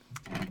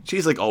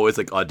like always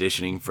like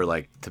auditioning for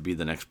like to be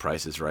the next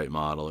Price is Right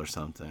model or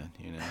something,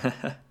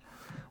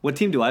 What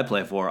team do I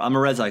play for? I'm a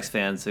Red Sox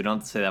fan, so you don't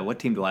have to say that. What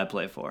team do I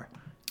play for?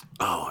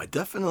 Oh, I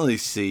definitely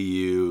see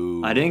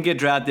you. I didn't get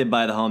drafted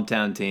by the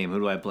hometown team. Who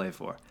do I play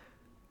for?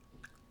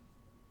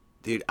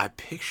 Dude, I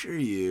picture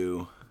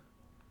you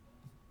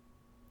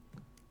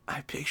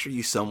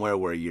somewhere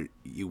where you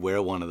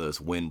wear one of those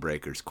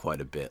windbreakers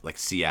quite a bit, like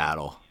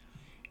Seattle.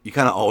 You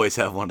kind of always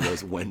have one of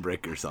those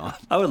windbreakers on.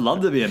 I would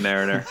love to be a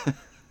Mariner.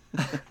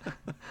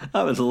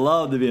 I would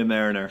love to be a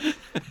Mariner.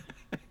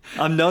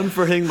 I'm known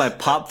for hitting my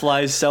pop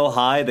flies so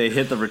high they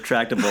hit the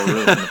retractable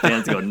roof and the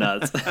fans go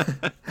nuts.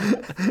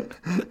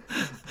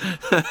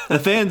 The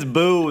fans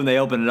boo when they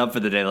open it up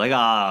for the day. They're like,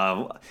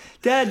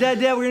 Dad,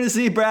 we're going to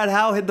see Brad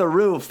Howe hit the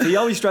roof. He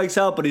always strikes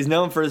out, but he's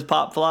known for his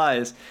pop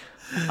flies.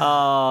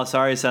 Oh,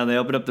 sorry, son. They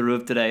opened up the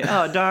roof today.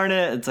 Oh, darn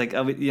it. It's like,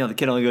 the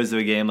kid only goes to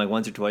a game like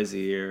once or twice a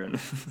year.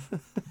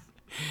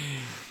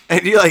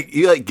 And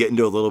you get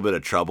into a little bit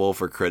of trouble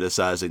for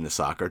criticizing the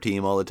soccer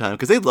team all the time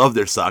because they love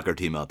their soccer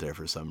team out there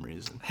for some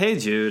reason. Hey,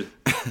 Jude.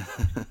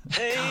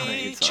 Hey, God, I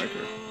hate soccer.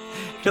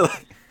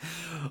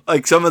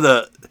 Like some of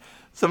the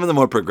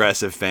more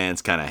progressive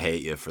fans kind of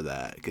hate you for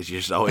that because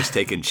you're just always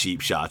taking cheap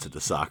shots at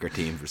the soccer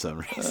team for some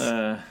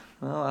reason.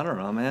 Well, I don't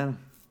know, man.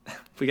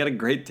 We got a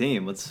great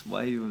team.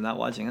 Why are you not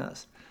watching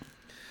us?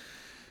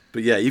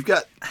 But yeah, you've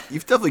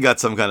definitely got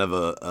some kind of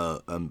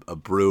a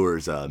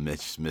Brewers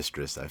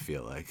mistress. I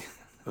feel like.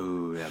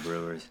 Ooh, yeah,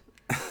 Brewers.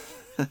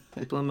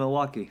 People in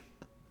Milwaukee,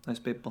 nice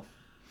people.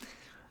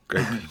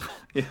 Great people.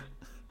 Yeah,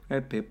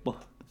 great people.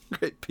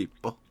 Great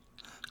people.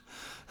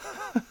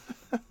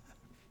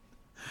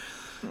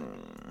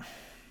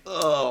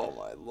 Oh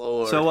my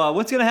Lord! So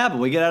what's gonna happen?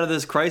 We get out of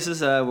this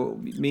crisis.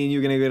 Me and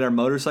you gonna get our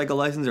motorcycle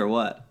license or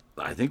what?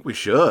 I think we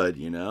should.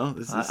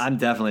 I'm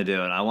definitely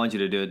doing. I want you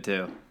to do it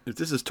too. If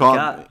this is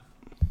taught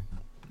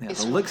me,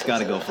 the Lick's got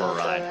to go for a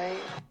ride.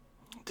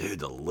 Dude,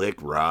 the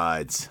Lick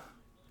rides.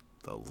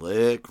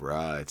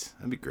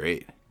 That'd be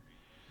great.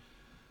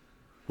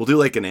 We'll do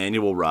like an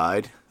annual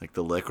ride, like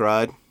the Lick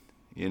ride,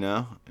 and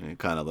it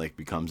kind of like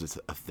becomes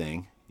a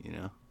thing,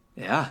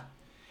 Yeah.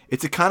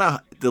 It's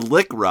the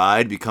Lick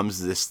ride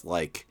becomes this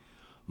like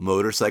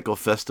motorcycle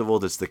festival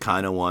that's the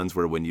kind of ones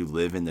where when you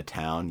live in the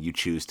town, you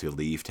choose to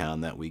leave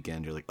town that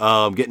weekend. You're like,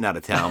 oh, I'm getting out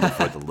of town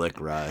before the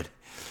Lick ride.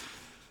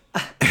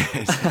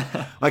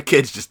 My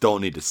kids just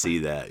don't need to see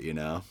that,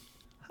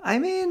 I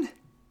mean,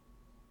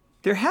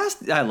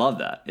 I love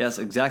that. Yes,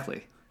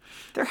 exactly.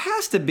 There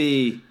has to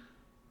be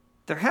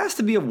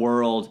a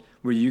world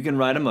where you can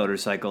ride a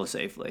motorcycle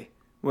safely.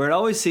 Where it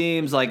always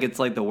seems like it's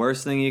like the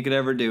worst thing you could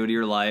ever do to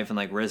your life and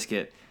like risk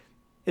it.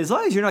 As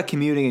long as you're not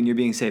commuting and you're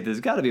being safe, there's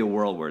got to be a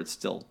world where it's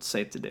still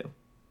safe to do.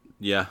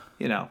 Yeah.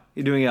 You're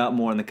doing it out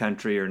more in the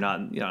country or not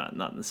in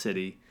the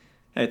city.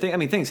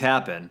 Things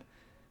happen.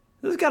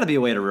 There's got to be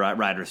a way to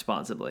ride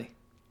responsibly.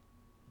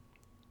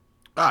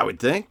 I would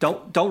think.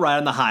 Don't ride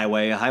on the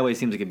highway. A highway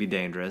seems like it'd be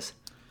dangerous.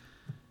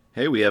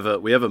 Hey, we have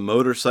a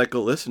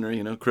motorcycle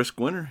listener, Chris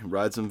Gwinner, who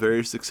rides them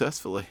very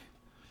successfully.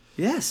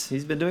 Yes,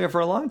 he's been doing it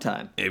for a long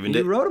time. Even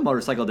You rode a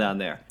motorcycle down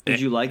there. Did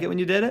you like it when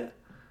you did it?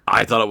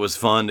 I thought it was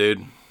fun,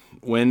 dude.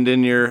 Wind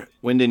in your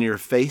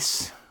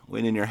face,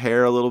 wind in your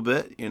hair a little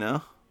bit,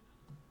 Sure.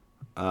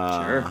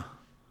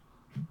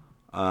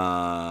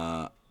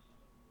 Yeah,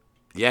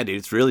 dude,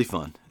 it's really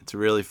fun. It's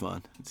really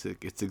fun. It's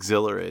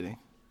exhilarating.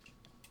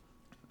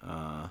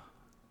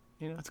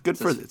 It's good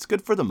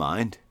for the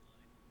mind.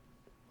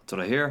 That's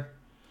what I hear.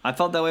 I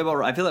feel that way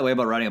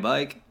about riding a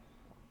bike.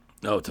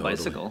 Oh, totally.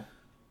 Bicycle.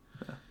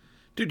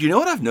 Dude, you know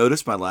what I've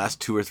noticed my last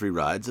 2 or 3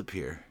 rides up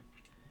here?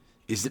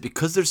 Is that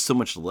because there's so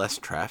much less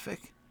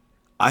traffic,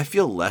 I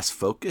feel less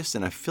focused,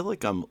 and I feel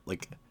like I'm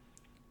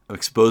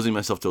exposing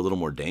myself to a little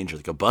more danger.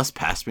 Like a bus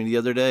passed me the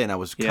other day, and I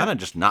was kind of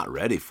just not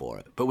ready for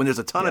it. But when there's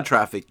a ton of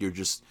traffic, you're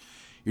just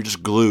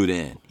glued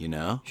in,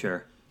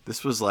 Sure.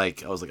 This was I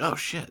was like, oh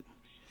shit.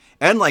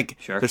 And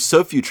Sure. there's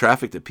so few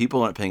traffic that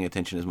people aren't paying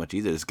attention as much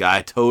either. This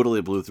guy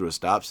totally blew through a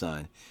stop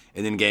sign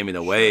and then gave me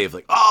the wave,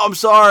 like, oh, I'm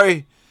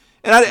sorry.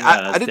 And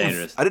I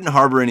didn't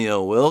harbor any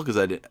ill will because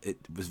it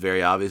was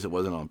very obvious it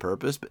wasn't on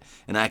purpose. But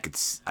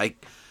the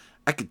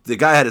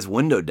guy had his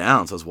window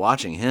down, so I was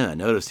watching him. I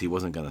noticed he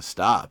wasn't going to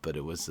stop, but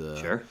it was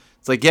Sure.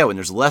 It's like, yeah, when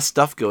there's less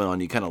stuff going on,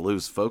 you kind of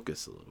lose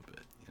focus a little bit.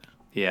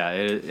 Yeah,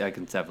 I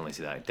can definitely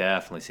see that. I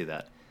definitely see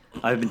that.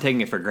 I've been taking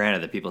it for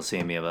granted that people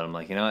see me, but I'm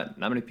like, you know what?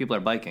 Not many people are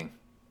biking.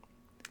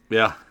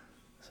 Yeah.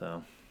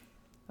 So,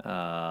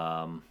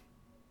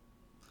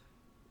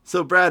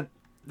 So, Brad,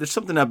 there's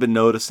something I've been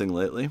noticing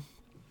lately.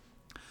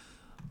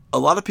 A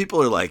lot of people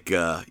are like,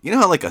 how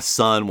a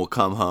son will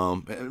come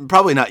home,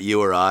 probably not you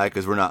or I,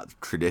 because we're not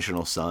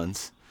traditional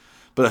sons,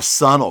 but a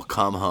son will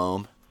come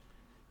home,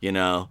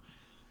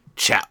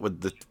 chat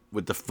with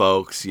the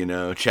folks,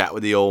 chat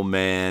with the old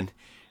man,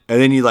 and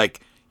then you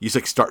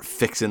start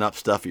fixing up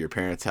stuff at your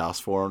parents'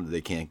 house for them that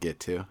they can't get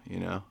to,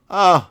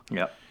 Oh,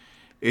 yep.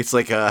 It's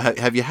like,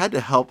 have you had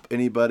to help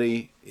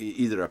anybody,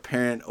 either a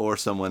parent or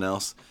someone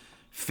else,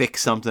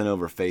 fix something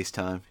over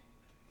FaceTime?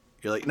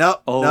 You're like, no,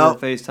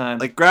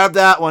 FaceTime. Like, grab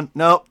that one.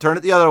 Nope, turn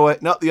it the other way.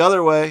 Nope, the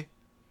other way.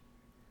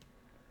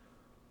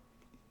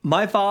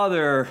 My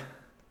father,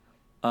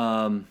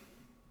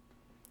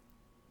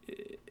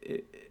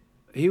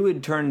 he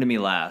would turn to me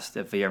last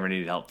if he ever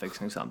needed help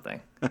fixing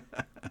something.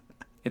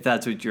 If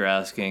that's what you're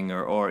asking,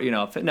 or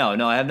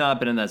no, I have not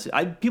been in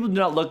that. People do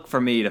not look for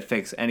me to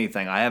fix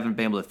anything. I haven't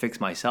been able to fix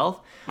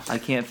myself. I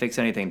can't fix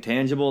anything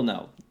tangible.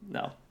 No.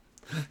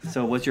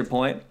 So what's your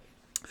point?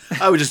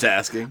 I was just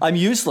asking. I'm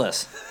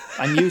useless.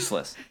 I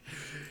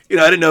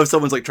didn't know if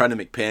someone's trying to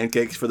make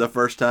pancakes for the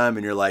first time,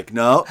 and you're like,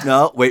 no,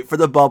 wait for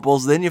the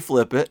bubbles, then you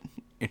flip it.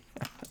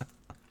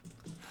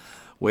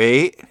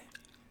 Wait.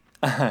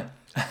 Have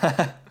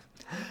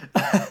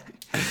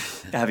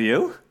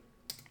you?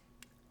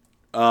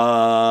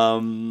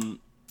 No,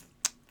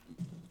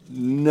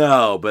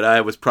 but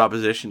I was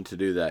propositioned to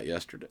do that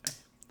yesterday.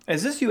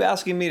 Is this you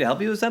asking me to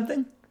help you with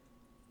something?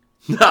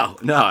 No,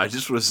 I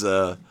just was.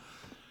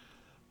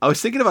 I was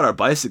thinking about our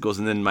bicycles,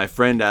 and then my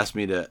friend asked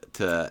me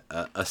to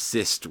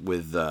assist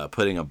with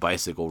putting a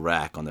bicycle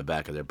rack on the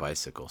back of their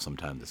bicycle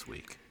sometime this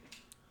week.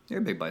 You're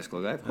a big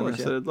bicycle guy, of course. I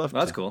said I'd love to.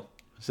 That's cool.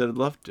 I said I'd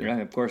love to. Yeah,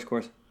 of course.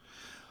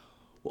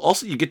 Well,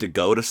 also, you get to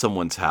go to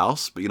someone's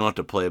house, but you don't have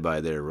to play by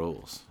their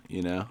rules,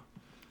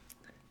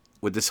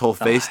 With this whole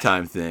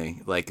FaceTime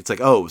thing, it's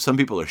like, oh, some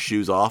people are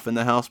shoes off in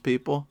the house,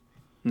 people.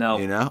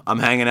 No. I'm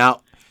hanging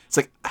out. It's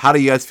like, how do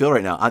you guys feel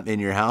right now? I'm in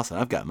your house, and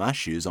I've got my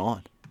shoes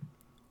on.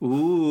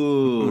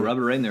 Ooh, rub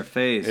it right in their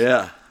face.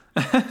 Yeah.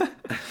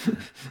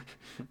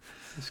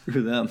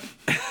 Screw them.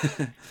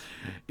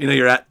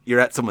 You're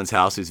at someone's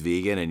house who's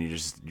vegan, and you're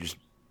just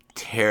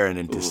tearing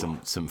into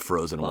some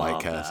frozen White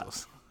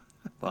Castles.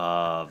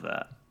 Love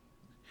that.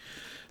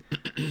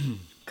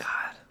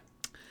 God,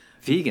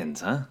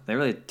 vegans, huh? They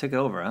really took it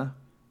over, huh?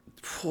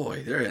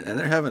 Boy,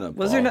 they're having a.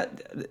 Was there not?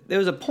 There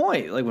was a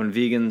point when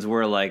vegans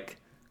were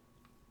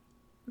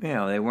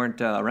they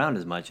weren't around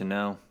as much, and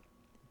now.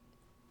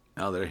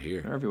 Oh, they're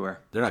here. They're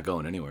everywhere. They're not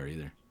going anywhere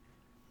either.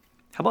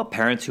 How about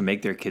parents who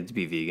make their kids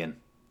be vegan?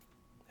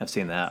 I've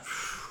seen that.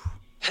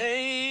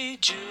 Hey,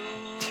 Jude.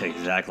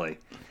 Exactly.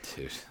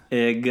 Dude.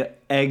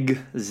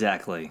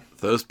 Exactly.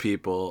 Those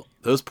people,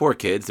 those poor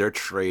kids, they're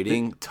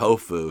trading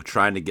tofu,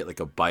 trying to get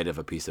a bite of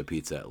a piece of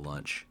pizza at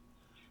lunch.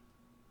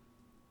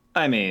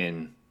 I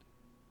mean,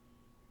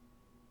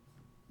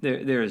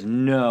 there is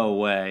no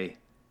way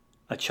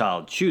a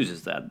child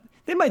chooses that.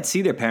 They might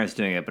see their parents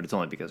doing it, but it's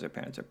only because their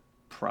parents are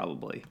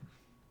probably,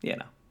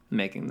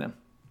 making them.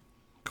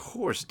 Of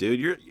course,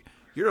 dude.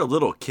 You're a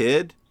little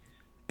kid,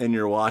 and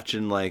you're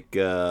watching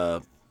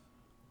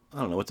I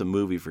don't know, what's a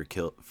movie for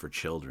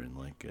children,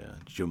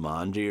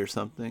 Jumanji or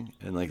something,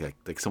 and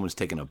like someone's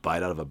taking a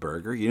bite out of a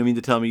burger. You don't mean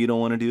to tell me you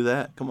don't want to do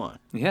that? Come on.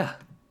 Yeah,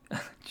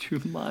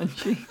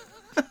 Jumanji.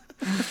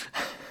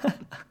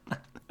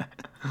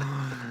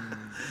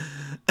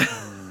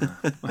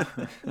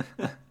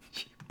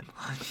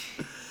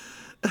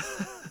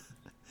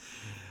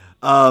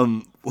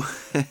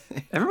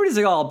 Everybody's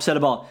like all upset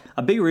about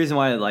a big reason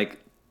why like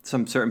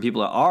some certain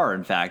people are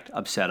in fact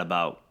upset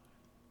about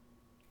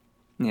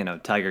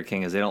Tiger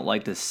King is they don't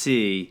like to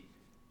see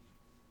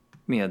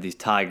these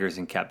tigers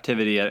in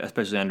captivity,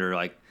 especially under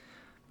like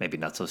maybe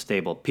not so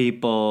stable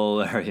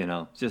people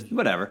or just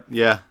whatever.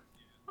 Yeah.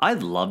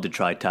 I'd love to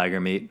try tiger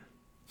meat.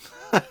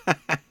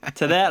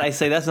 To that I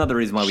say that's not the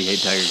reason why we hate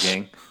Tiger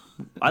King.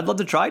 I'd love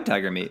to try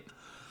tiger meat.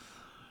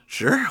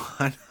 Sure,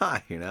 why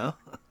not?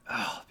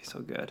 Oh, it'd be so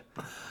good.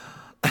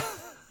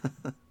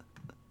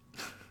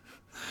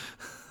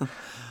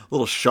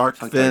 Little shark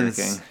Fuck fins,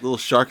 Tiger King. little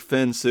shark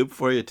fin soup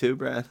for you too,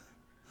 Brad.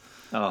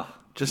 Oh,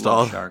 Just love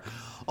all shark.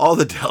 all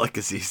the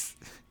delicacies.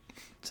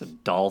 It's a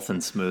dolphin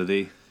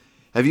smoothie.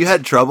 Have you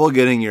had trouble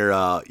getting your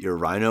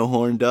rhino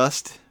horn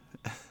dust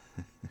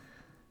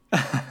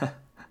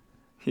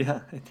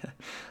Yeah,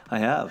 I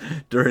have.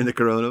 during the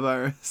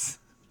coronavirus?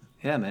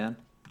 Yeah, man.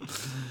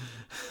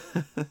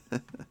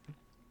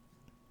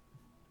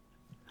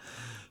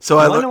 So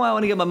I I want to look. know why I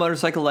want to get my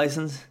motorcycle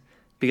license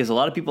because a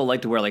lot of people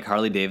like to wear like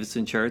Harley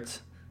Davidson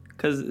shirts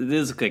because it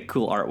is like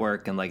cool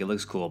artwork and like it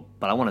looks cool.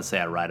 But I want to say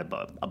I ride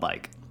a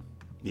bike.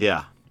 Yeah.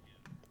 I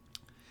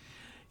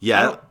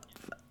Yeah, don't-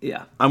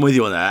 Yeah. I'm with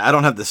you on that. I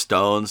don't have the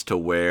stones to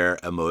wear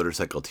a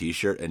motorcycle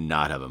T-shirt and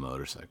not have a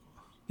motorcycle.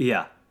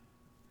 Yeah.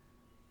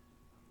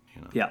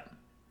 Yeah.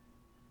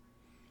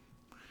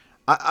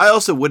 I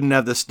also wouldn't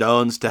have the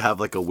stones to have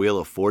like a Wheel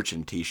of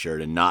Fortune T-shirt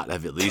and not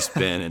have at least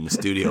been in the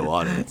studio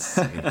audience.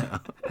 People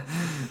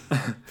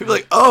are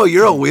like, "Oh,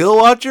 you're a wheel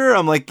watcher?"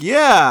 I'm like,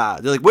 "Yeah."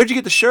 They're like, "Where'd you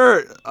get the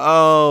shirt?"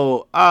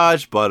 "Oh, I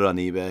just bought it on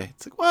eBay."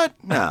 It's like, what?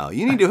 No,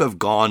 you need to have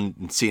gone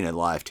and seen a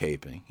live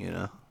taping.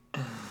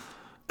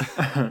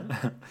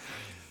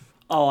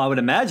 Oh, I would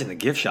imagine the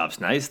gift shop's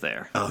nice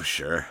there. Oh,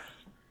 sure,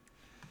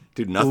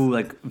 dude. Nothing. Ooh,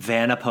 like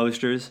Vanna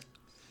posters.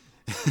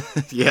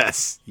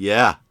 Yes,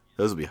 yeah,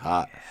 those would be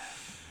hot,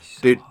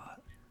 dude.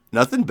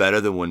 Nothing better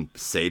than when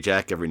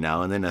Sajak every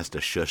now and then has to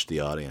shush the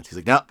audience. He's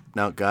like,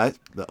 "No, guys,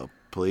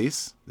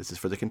 please, this is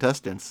for the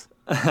contestants."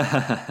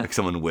 Like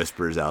someone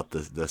whispers out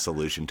the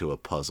solution to a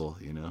puzzle,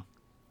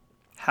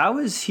 How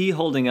is he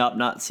holding up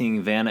not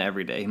seeing Vanna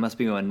every day? He must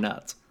be going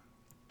nuts.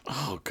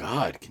 Oh,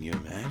 God, can you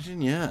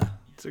imagine? Yeah,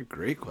 it's a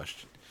great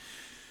question.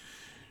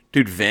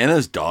 Dude,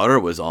 Vanna's daughter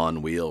was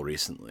on Wheel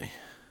recently.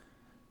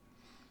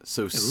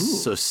 So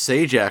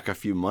Sajak, a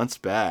few months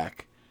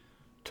back,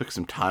 took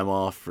some time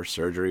off for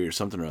surgery or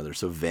something or other.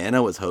 So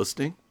Vanna was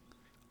hosting.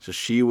 So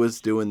she was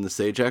doing the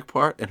Sajak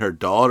part, and her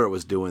daughter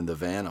was doing the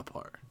Vanna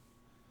part.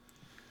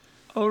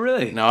 Oh,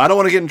 really? Now, I don't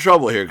want to get in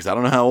trouble here because I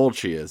don't know how old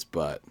she is,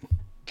 but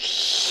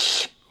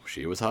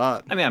she was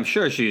hot. I mean, I'm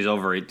sure she's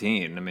over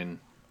 18. I mean,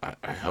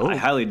 I hope. I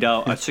highly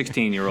doubt a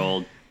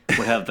 16-year-old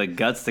would have the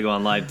guts to go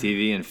on live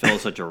TV and fill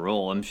such a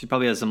role. I mean, she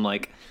probably has some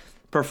like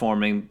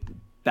performing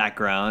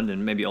background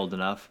and maybe old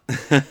enough.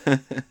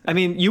 I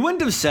mean, you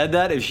wouldn't have said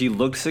that if she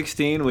looked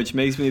 16, which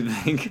makes me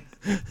think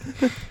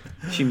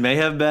she may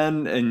have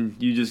been, and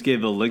you just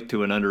gave a lick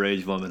to an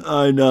underage woman.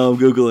 I know. I'm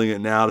Googling it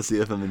now to see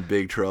if I'm in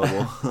big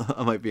trouble.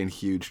 I might be in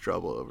huge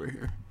trouble over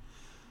here.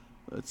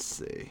 Let's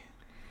see.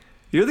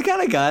 You're the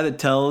kind of guy that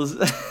tells.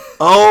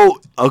 Oh,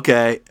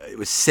 okay. It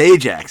was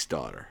Sajak's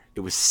daughter. It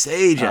was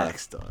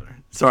Sajak's daughter.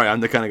 Sorry, I'm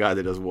the kind of guy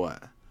that does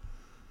what?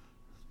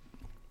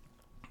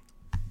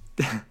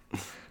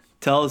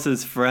 tells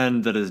his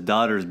friend that his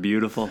daughter's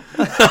beautiful.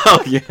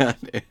 Oh, yeah.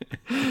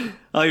 Dude.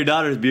 Oh, your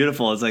daughter's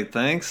beautiful. It's like,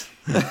 thanks.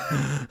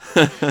 I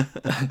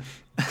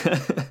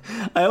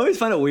always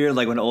find it weird,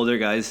 like when older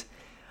guys.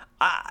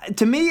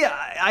 To me,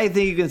 I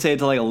think you can say it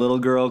to like a little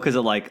girl because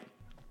it like,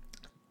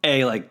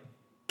 like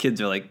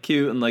kids are like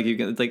cute and like you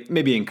can, it's like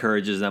maybe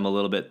encourages them a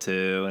little bit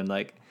too, and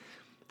like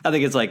I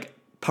think it's like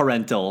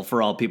parental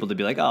for all people to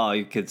be like, oh,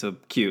 your kid's so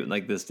cute and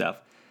like this stuff.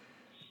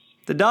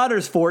 The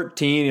daughter's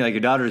 14. You're like,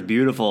 your daughter's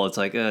beautiful. It's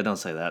like, don't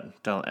say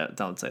that.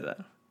 Don't say that.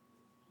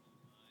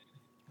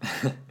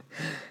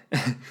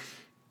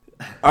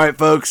 All right,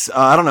 folks.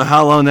 I don't know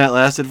how long that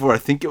lasted for. I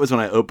think it was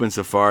when I opened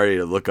Safari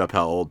to look up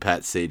how old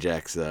Pat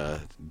Sajak's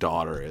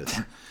daughter is.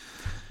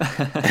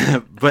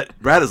 But,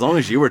 Brad, as long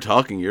as you were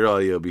talking, your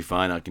audio will be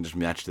fine. I can just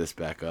match this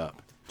back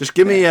up. Just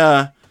give me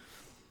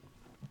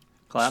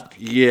Clap.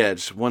 Yeah,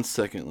 just 1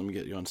 second. Let me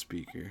get you on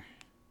speaker.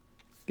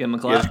 Give him a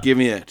Yeah, clap. just give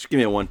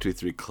me a 1, 2,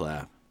 3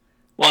 clap.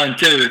 1,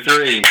 2,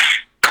 3.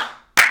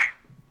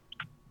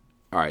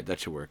 All right, that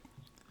should work.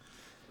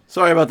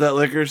 Sorry about that,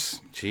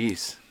 Lickers.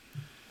 Jeez.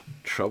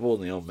 Trouble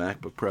in the old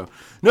MacBook Pro.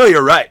 No,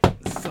 you're right.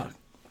 Fuck.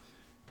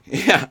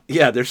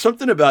 Yeah, there's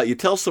something about you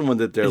tell someone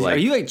that they're like... Are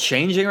you like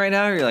changing right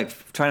now? Or you're like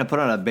trying to put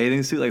on a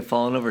bathing suit, like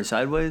falling over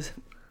sideways?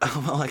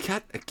 Oh, well, I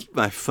keep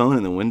my phone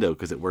in the window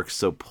because it works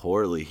so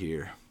poorly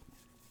here.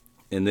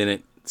 And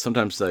then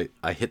sometimes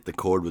I hit the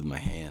cord with my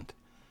hand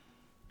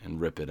and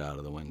rip it out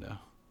of the window.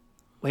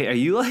 Wait, are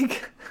you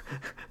like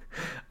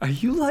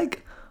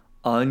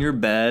on your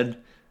bed,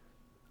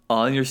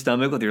 on your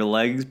stomach with your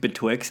legs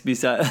betwixt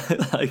beside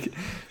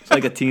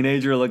like a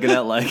teenager looking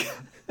at like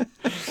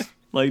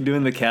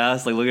doing the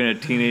cast, like looking at a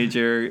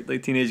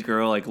teenage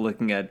girl, like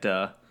looking at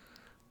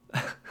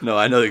No,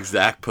 I know the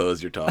exact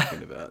pose you're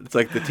talking about. It's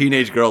like the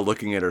teenage girl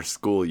looking at her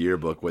school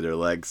yearbook with her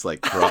legs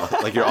like crossed,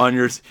 like you're on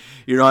your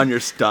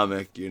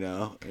stomach, you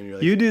know. And you're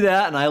like, You do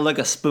that, and I look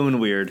a spoon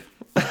weird.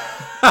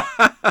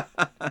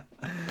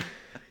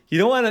 You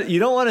don't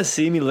want to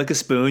see me lick a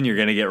spoon. You're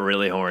gonna get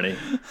really horny.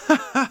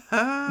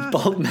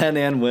 Both men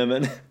and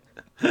women.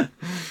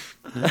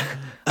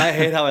 I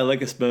hate how I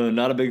lick a spoon.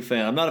 Not a big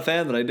fan. I'm not a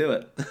fan that I do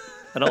it.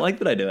 I don't like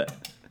that I do it.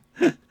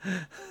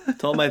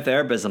 Told my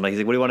therapist, I'm like, he's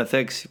like, what do you want to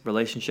fix?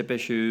 Relationship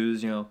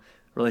issues,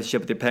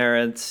 relationship with your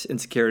parents,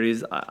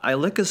 insecurities. I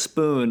lick a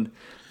spoon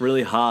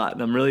really hot,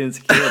 and I'm really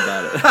insecure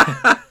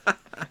about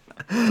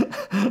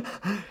it.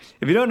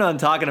 If you don't know what I'm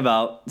talking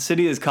about,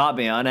 City has caught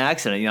me on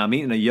accident. I'm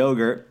eating a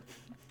yogurt,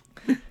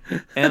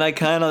 and I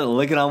kind of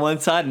lick it on one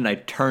side, and I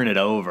turn it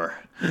over.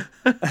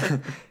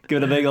 Give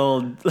it a big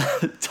old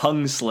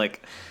tongue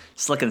slick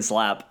and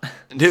slap.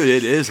 dude,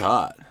 it is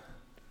hot.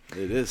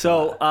 It is.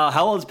 So,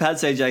 how old is Pat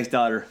Sajak's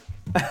daughter?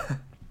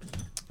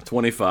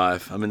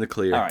 25. I'm in the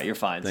clear. All right, you're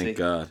fine. Thank see?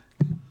 God.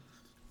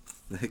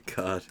 Thank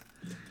God.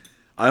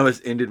 I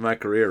almost ended my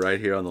career right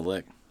here on the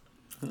lick.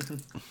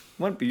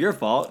 Wouldn't be your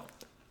fault.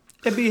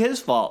 It'd be his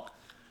fault.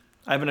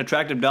 I have an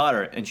attractive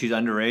daughter, and she's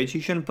underage. He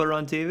shouldn't put her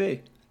on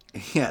TV.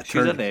 Yeah,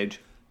 She's of age.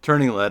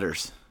 turning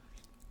letters.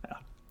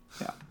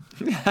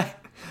 Yeah.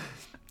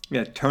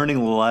 Yeah,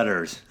 turning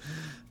letters.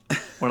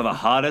 One of the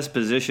hottest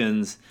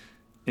positions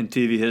in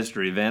TV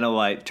history. Vanna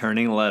White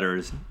turning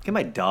letters. Get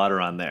my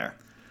daughter on there.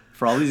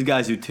 For all these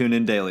guys who tune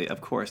in daily,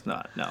 of course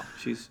not. No,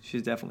 she's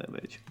definitely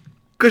of age.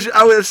 Because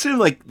I would assume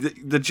like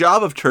the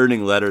job of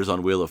turning letters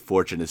on Wheel of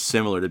Fortune is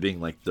similar to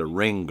being like the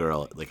ring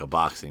girl at like a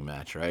boxing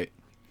match, right?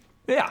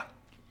 Yeah.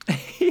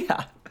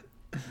 Yeah.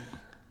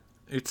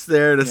 It's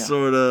there to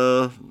sort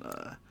of.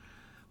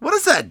 What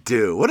does that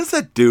do? What does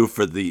that do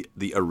for the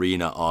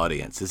arena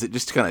audience? Is it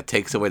just kind of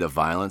takes away the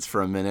violence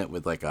for a minute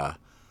with like a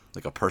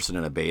person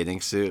in a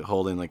bathing suit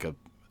holding like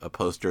a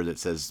poster that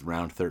says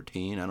round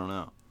 13? I don't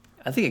know.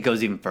 I think it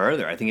goes even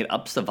further. I think it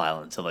ups the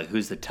violence of like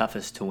who's the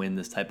toughest to win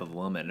this type of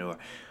woman,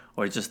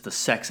 or just the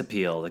sex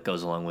appeal that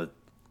goes along with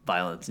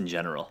violence in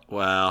general.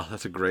 Wow,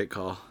 that's a great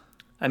call.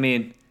 I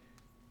mean,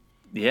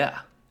 yeah,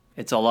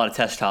 it's a lot of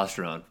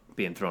testosterone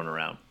being thrown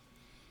around.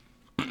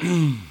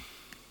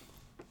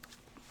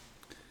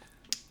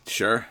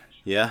 Sure.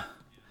 Yeah.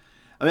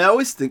 I mean, I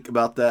always think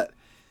about that.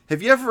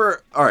 Have you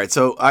ever? All right.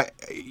 So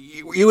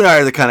you and I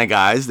are the kind of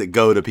guys that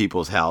go to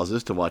people's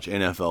houses to watch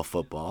NFL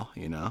football,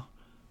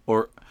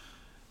 or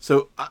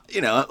so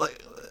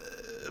like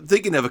I'm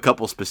thinking of a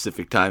couple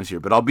specific times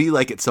here, but I'll be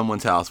like at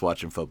someone's house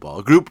watching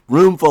football,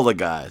 room full of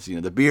guys.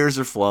 The beers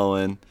are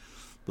flowing,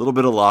 a little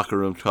bit of locker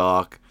room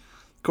talk.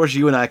 Of course,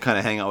 you and I kind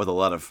of hang out with a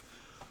lot of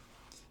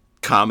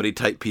comedy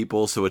type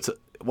people, so it's.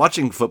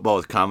 Watching football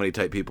with comedy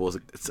type people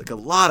it's like a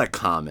lot of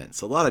comments,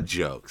 a lot of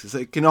jokes.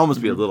 It can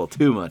almost be a little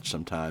too much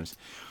sometimes.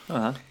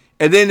 Uh-huh.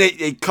 And then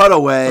they cut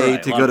away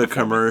to go to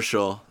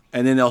commercial,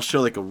 and then they'll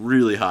show like a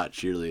really hot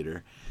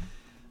cheerleader.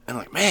 And I'm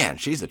like, man,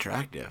 she's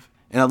attractive.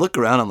 And I look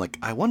around, I'm like,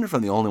 I wonder if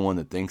I'm the only one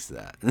that thinks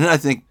that. And then I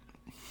think,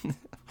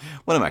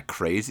 what am I,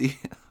 crazy?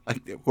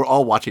 We're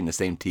all watching the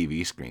same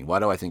TV screen. Why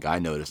do I think I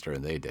noticed her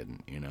and they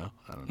didn't? I don't know.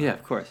 Yeah,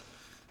 of course.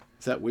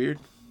 Is that weird?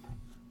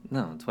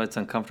 No, that's why it's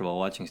uncomfortable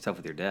watching stuff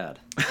with your dad.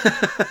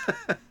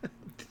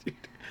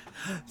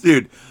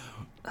 Dude,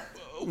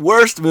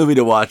 worst movie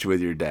to watch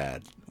with your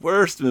dad.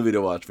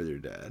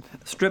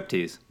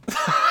 Striptease.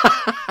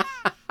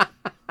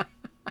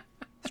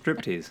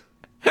 Striptease.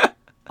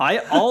 I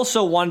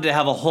also wanted to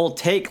have a whole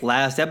take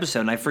last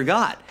episode, and I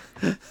forgot.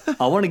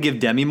 I want to give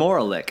Demi Moore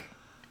a lick.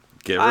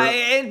 Give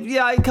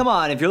her come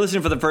on. If you're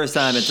listening for the first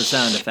time, it's a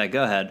sound effect.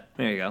 Go ahead.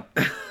 There you go.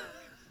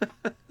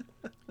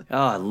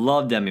 Oh, I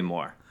love Demi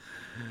Moore.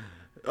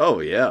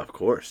 Oh, yeah, of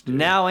course. Dude.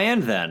 Now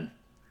and then.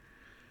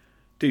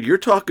 Dude, you're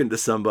talking to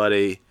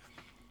somebody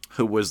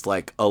who was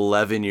like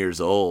 11 years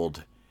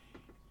old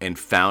and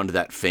found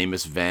that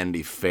famous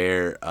Vanity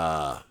Fair,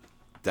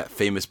 that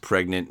famous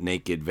pregnant,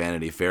 naked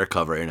Vanity Fair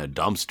cover in a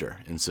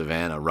dumpster in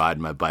Savannah,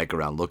 riding my bike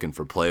around looking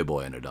for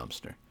Playboy in a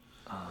dumpster.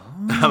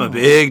 Oh. I'm a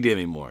big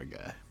Demi Moore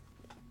guy.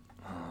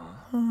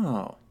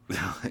 Oh.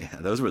 Yeah,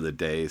 those were the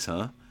days,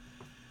 huh?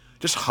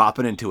 Just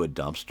hopping into a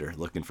dumpster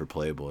looking for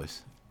Playboys.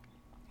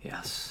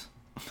 Yes.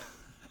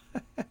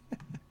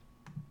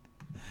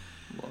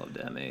 Love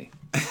Demi.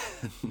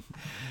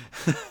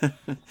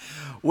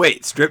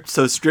 Wait,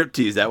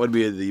 Striptease, that would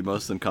be the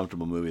most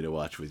uncomfortable movie to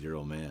watch with your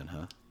old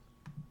man,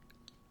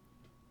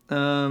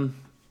 huh?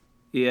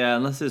 Yeah,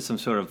 unless it's some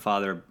sort of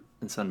father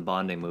and son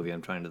bonding movie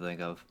I'm trying to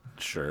think of.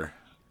 Sure.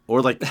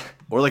 Or like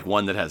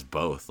one that has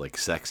both, like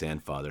sex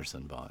and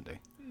father-son bonding.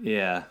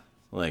 Yeah.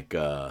 Like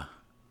I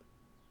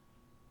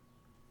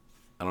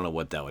don't know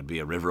what that would be.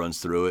 A River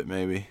Runs Through It,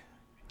 maybe.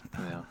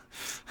 Yeah.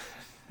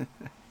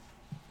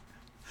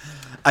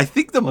 I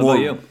think What about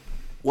you?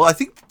 Well, I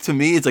think to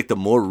me it's like the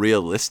more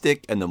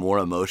realistic and the more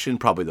emotion,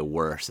 probably the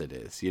worse it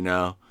is,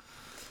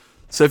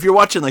 So if you're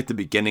watching like the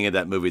beginning of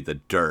that movie, The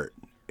Dirt,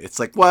 it's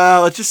like,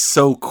 well, it's just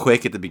so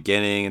quick at the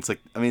beginning. It's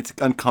like, I mean, it's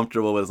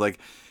uncomfortable, but it's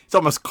it's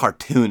almost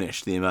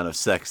cartoonish, the amount of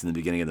sex in the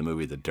beginning of the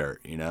movie The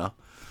Dirt, you know?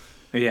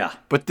 Yeah.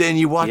 But then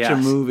you watch a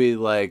Yes. movie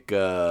like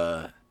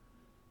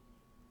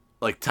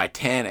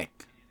Titanic,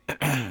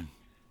 and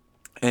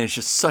it's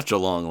just such a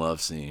long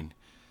love scene.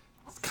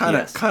 It's kind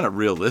of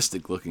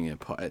realistic looking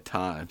at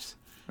times.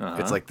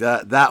 It's like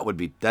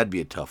that'd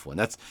be a tough one.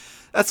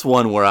 That's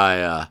one where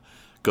I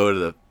go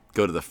to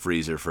the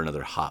freezer for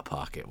another Hot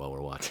Pocket while we're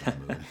watching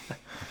the movie.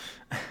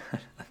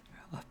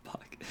 Hot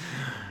Pocket.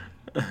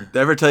 Did I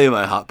ever tell you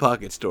my Hot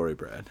Pocket story,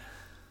 Brad?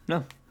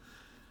 No.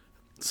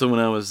 So when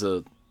I was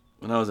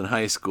in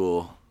high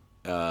school,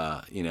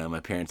 my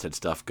parents had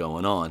stuff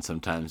going on.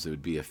 Sometimes it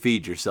would be a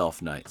feed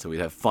yourself night, so we'd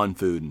have fun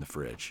food in the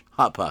fridge,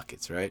 Hot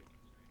Pockets, right?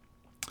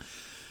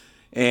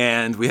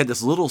 And we had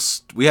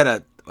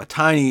a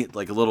tiny,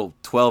 like a little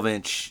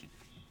 12-inch,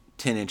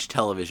 10-inch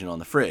television on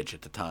the fridge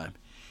at the time,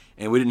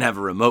 and we didn't have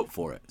a remote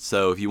for it.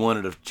 So if you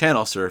wanted to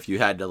channel surf, you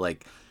had to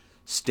like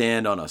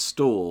stand on a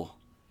stool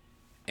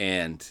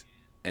and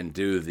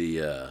do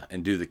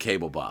the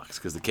cable box,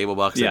 because the cable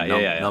box had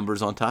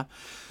numbers on top.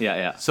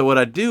 Yeah. So what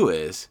I'd do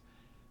is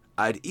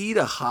I'd eat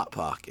a Hot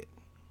Pocket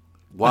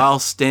while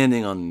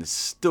standing on the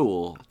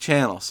stool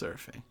channel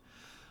surfing.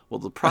 Well,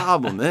 the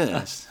problem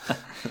is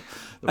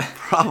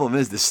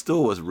the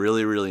stool was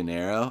really, really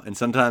narrow, and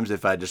sometimes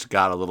if I just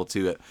got a little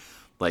too,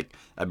 like,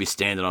 I'd be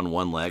standing on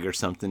one leg or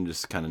something,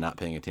 just kind of not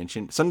paying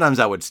attention. Sometimes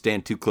I would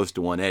stand too close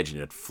to one edge and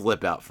it'd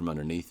flip out from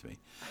underneath me.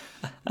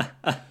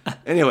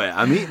 Anyway,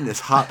 I'm eating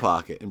this Hot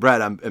Pocket, and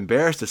Brad, I'm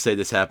embarrassed to say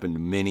this happened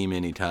many,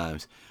 many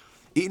times.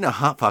 Eating a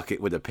Hot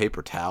Pocket with a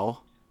paper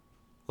towel,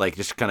 like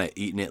just kind of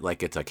eating it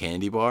like it's a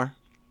candy bar,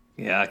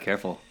 Yeah,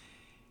 careful.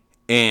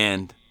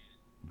 and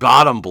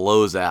bottom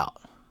blows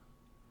out.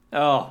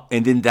 Oh.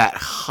 And then that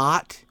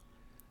hot,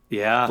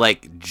 Yeah.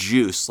 like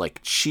juice, like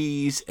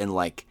cheese and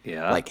like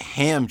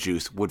ham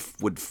juice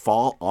would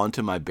fall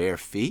onto my bare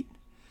feet.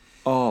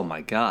 Oh my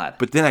God.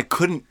 But then I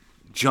couldn't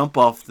jump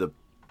off the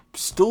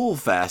stool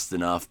fast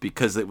enough,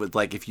 because it would,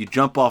 like, if you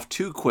jump off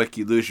too quick,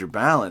 you lose your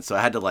balance. So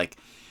I had to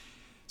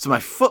so my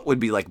foot would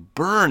be like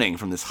burning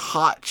from this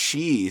hot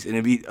cheese, and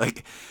it'd be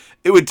like,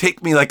 it would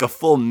take me like a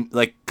full,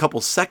 like, couple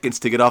seconds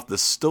to get off the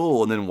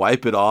stool and then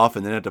wipe it off,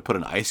 and then have to put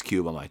an ice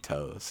cube on my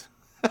toes.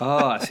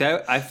 Oh, see,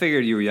 I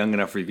figured you were young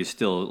enough where you could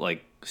still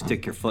like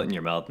stick your foot in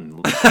your mouth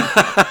and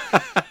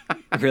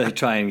really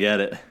try and get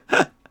it.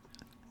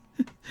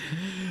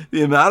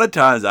 The amount of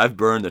times I've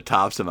burned the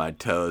tops of my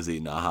toes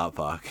eating a Hot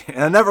Pocket,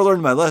 and I never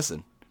learned my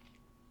lesson.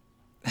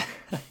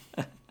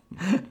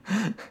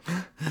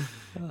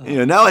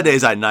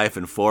 Nowadays I knife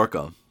and fork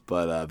them,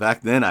 but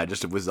back then I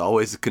just was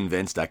always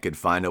convinced I could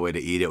find a way to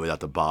eat it without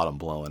the bottom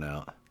blowing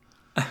out.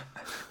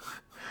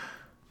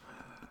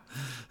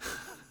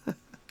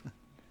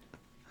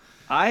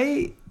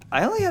 I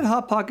only had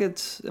Hot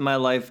Pockets in my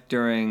life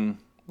during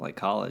like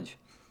college.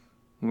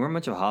 We weren't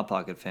much of a Hot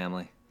Pocket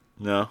family.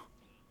 No.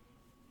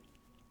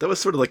 That was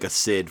sort of like a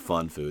Sid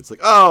fun food. It's like,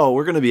 oh,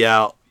 we're going to be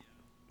out.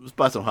 Let's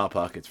buy some Hot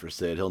Pockets for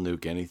Sid. He'll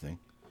nuke anything.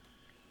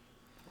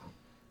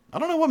 I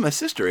don't know what my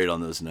sister ate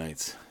on those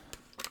nights.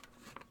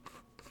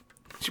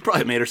 She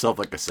probably made herself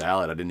like a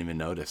salad. I didn't even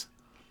notice.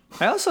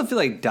 I also feel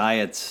like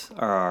diets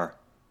are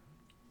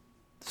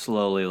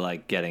slowly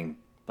like getting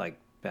like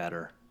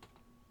better.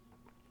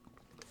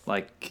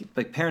 Like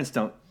parents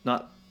don't,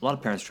 not a lot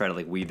of parents try to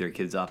like weed their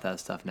kids off that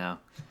stuff now.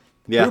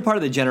 Yeah. We were part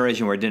of the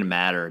generation where it didn't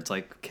matter. It's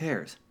like, who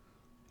cares?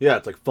 Yeah,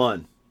 it's like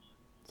fun.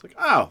 It's like,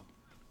 oh.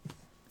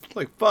 It's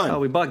like fun. Oh,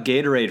 we bought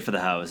Gatorade for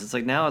the house. It's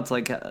like now it's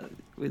like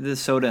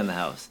there's soda in the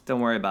house. Don't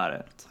worry about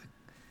it. It's like,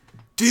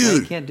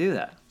 dude, you can't do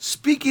that.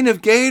 Speaking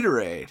of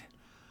Gatorade,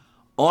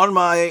 on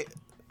my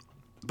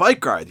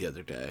bike ride the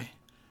other day,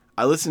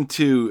 I listened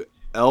to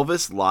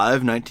Elvis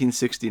Live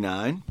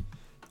 1969.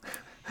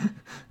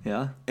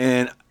 Yeah.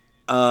 And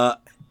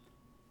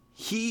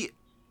he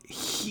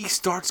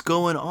starts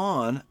going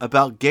on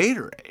about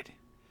Gatorade.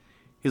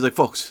 He's like,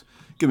 folks,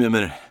 give me a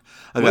minute.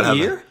 What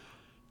year?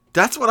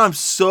 That's what I'm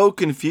so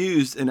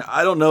confused, and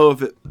I don't know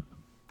if it.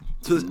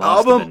 So this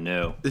Must have been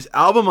new. this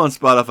album on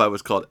Spotify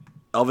was called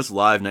Elvis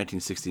Live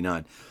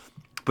 1969,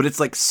 but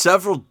it's like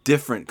several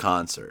different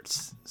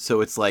concerts.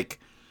 So it's like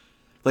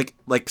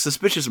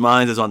Suspicious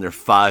Minds is on there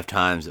 5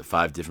 times at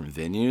 5 different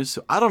venues.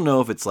 So I don't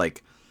know if it's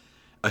like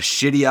a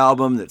shitty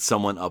album that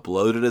someone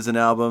uploaded as an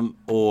album,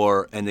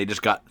 and they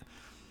just got.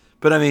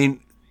 But I mean,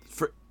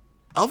 for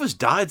Elvis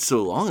died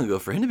so long ago,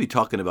 for him to be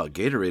talking about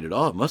Gatorade at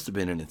all, it must have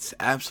been in its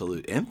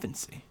absolute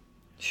infancy.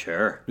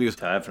 Sure. Because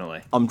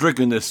definitely. I'm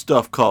drinking this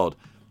stuff called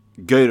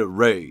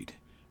Gatorade,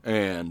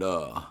 and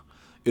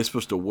it's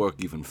supposed to work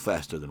even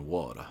faster than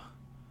water.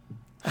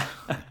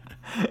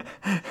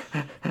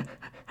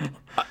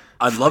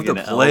 I'd love to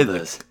play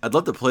I'd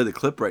love to play the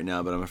clip right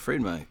now, but I'm afraid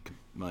my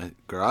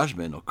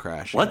GarageBand will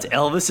crash. What's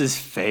Elvis's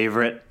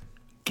favorite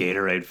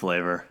Gatorade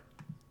flavor?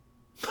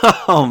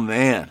 Oh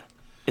man,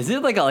 Is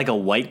it like a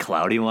white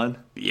cloudy one?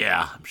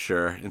 yeah, I'm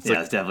sure. It's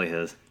It's definitely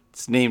his.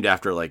 it's named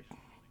after like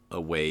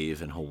a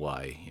wave in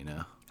Hawaii, you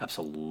know.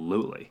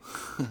 Absolutely.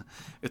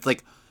 It's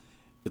like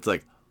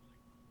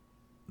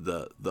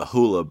the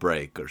hula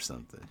break or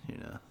something, you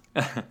know.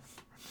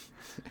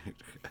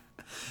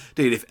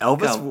 Dude, if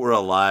Elvis Yeah. were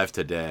alive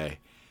today,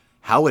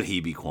 how would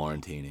he be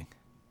quarantining?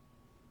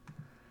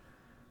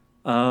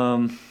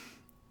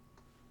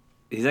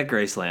 He's at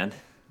Graceland.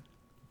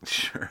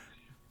 Sure.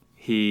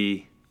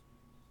 He,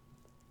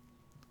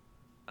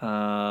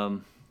 I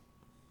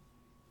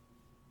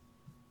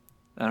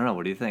don't know.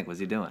 What do you think? What's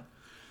he doing?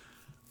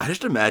 I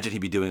just imagine he'd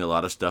be doing a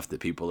lot of stuff that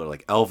people are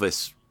like,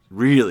 Elvis,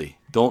 really,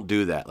 don't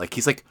do that. Like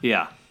he's like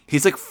Yeah,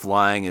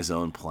 flying his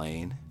own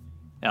plane,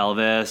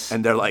 Elvis.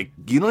 and they're like,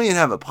 you don't even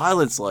have a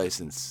pilot's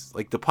license,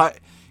 like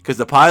because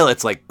the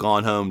pilot's like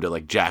gone home to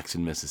like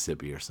Jackson,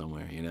 Mississippi or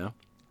somewhere, you know.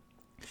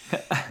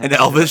 And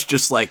Elvis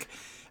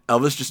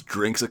just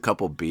drinks a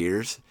couple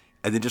beers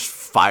and then just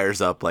fires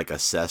up like a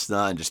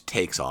Cessna and just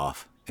takes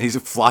off. And he's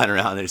flying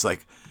around and he's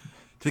like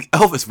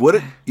Elvis,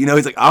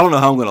 he's like, I don't know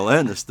how I'm gonna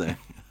land this thing.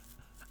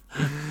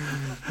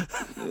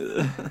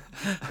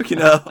 You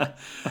know,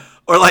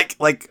 or like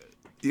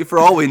for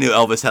all we knew,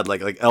 Elvis had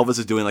like Elvis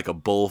is doing like a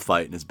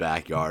bullfight in his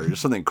backyard or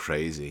just something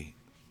crazy.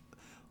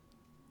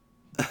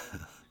 I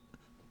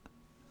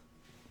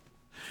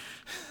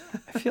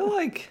feel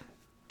like,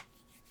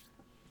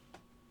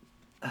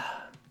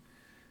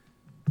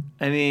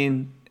 I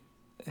mean,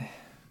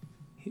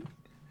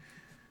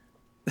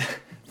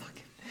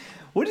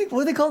 what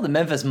do they call it? The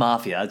Memphis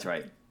Mafia? That's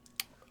right.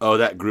 Oh,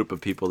 that group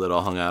of people that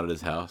all hung out at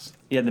his house.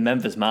 He had the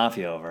Memphis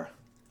Mafia over.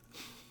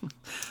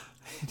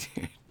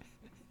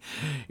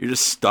 You're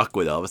just stuck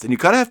with Elvis, and you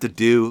kind of have to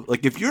do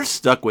like if you're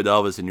stuck with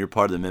Elvis and you're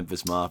part of the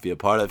Memphis Mafia,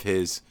 part of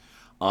his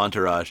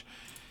entourage.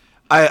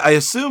 I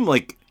assume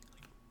like,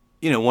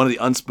 one of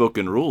the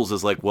unspoken rules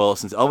is like, well,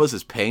 since Elvis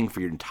is paying for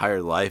your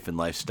entire life and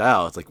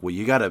lifestyle, it's like, well,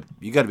 you gotta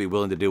be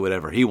willing to do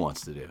whatever he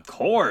wants to do. Of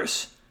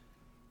course.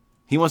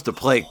 He wants to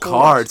play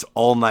cards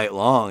all night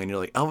long, and you're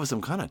like, Elvis,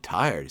 I'm kind of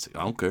tired. He's like,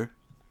 I don't care.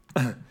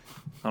 I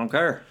don't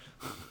care.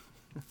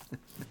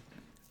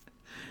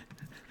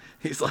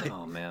 He's like,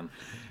 Oh man.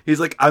 He's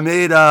like, I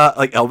made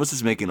like Elvis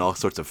is making all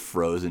sorts of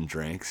frozen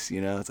drinks,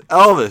 It's like,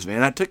 Elvis,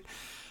 man, I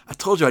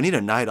told you I need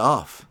a night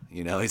off,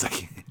 He's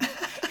like,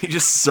 he's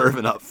just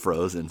serving up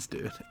frozens,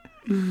 dude.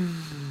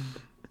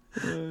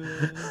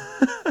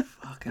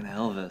 Fucking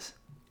Elvis.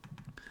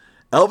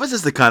 Elvis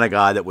is the kind of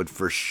guy that would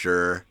for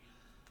sure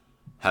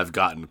have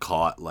gotten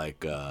caught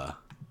like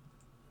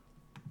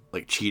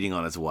cheating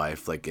on his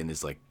wife, like in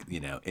his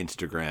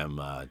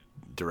Instagram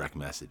direct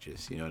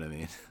messages. You know what I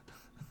mean?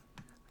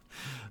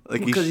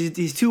 Like Because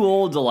he's too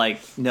old to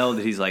know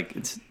that he's like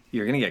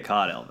you're gonna get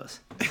caught, Elvis.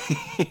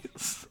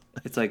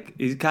 It's like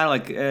he's kind of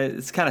like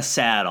it's kind of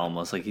sad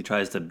almost. Like he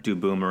tries to do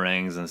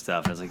boomerangs and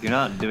stuff, and it's like you're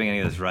not doing any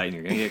of this right, and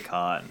you're gonna get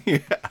caught. Yeah.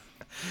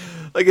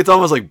 Like it's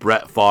almost like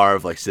Brett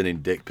Favre sending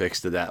dick pics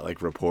to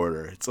that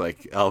reporter. It's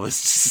like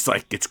Elvis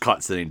just gets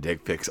caught sending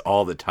dick pics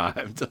all the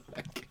time to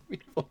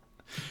people,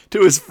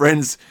 to his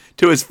friends'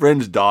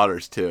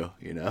 daughters too.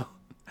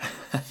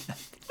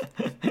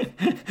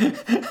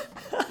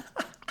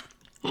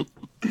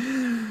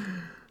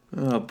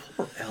 Oh,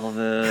 poor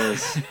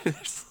Elvis.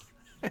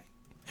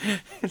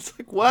 It's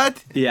like,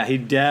 what? Yeah, he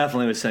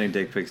definitely was sending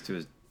dick pics to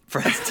his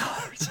friends'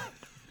 daughters.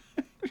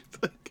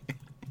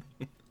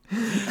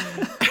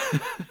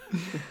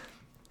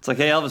 It's like,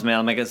 hey, Elvis,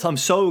 man, I'm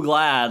so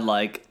glad,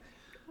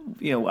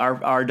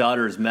 our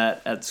daughters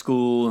met at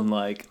school, and,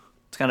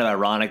 it's kind of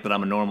ironic that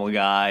I'm a normal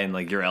guy, and,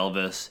 you're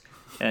Elvis.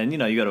 And, you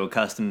got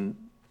to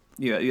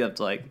you have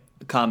to,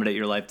 accommodate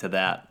your life to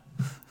that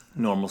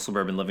normal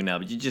suburban living now.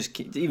 But you just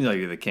can't, even though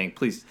you're the king,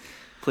 please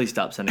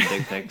stop sending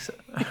dick pics.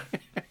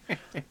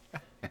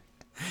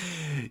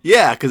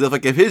 Yeah, because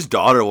if his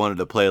daughter wanted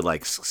to play,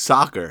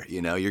 soccer,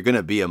 you're going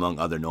to be among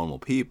other normal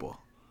people.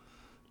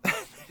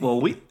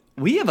 Well,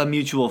 we have a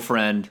mutual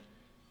friend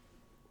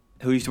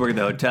who used to work at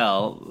the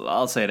hotel.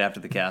 I'll say it after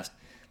the cast.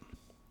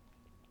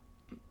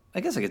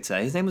 I guess I could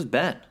say his name was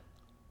Ben.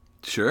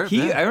 Sure.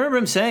 I remember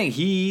him saying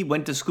he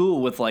went to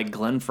school with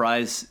Glenn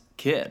Fry's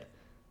kid.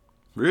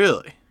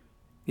 Really?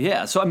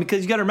 Yeah. So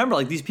because you got to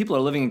remember, these people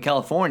are living in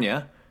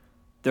California,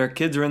 their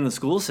kids are in the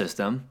school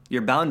system.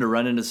 You're bound to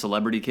run into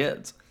celebrity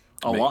kids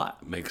a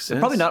lot. Makes They're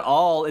sense. probably not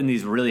all in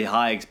these really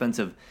high,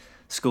 expensive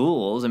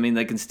schools. I mean,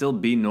 they can still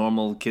be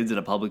normal kids at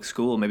a public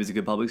school. Maybe it's a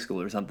good public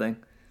school or something.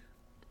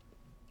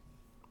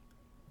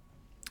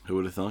 Who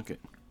would have thunk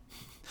it?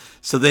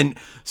 So then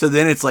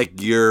it's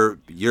like your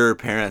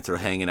parents are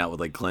hanging out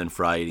with Glenn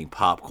Fry eating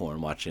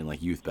popcorn, watching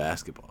youth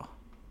basketball.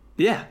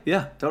 Yeah,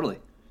 totally.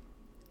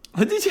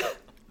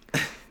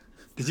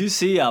 Did you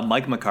see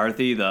Mike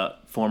McCarthy, the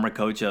former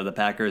coach of the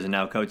Packers and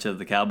now coach of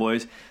the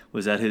Cowboys,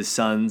 was at his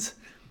son's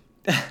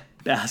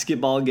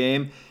basketball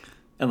game,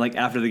 and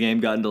after the game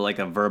got into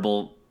a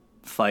verbal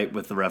fight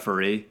with the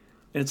referee,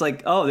 and it's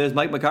like, oh, there's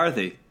Mike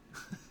McCarthy.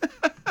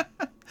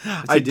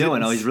 What's he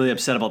doing? Oh, he's really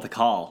upset about the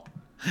call.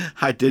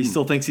 I didn't. He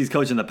still thinks he's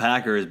coaching the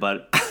Packers,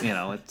 but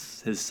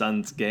it's his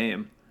son's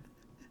game.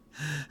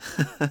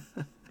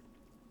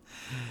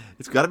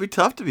 It's got to be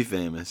tough to be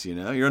famous,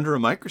 You're under a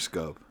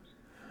microscope.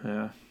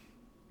 Yeah.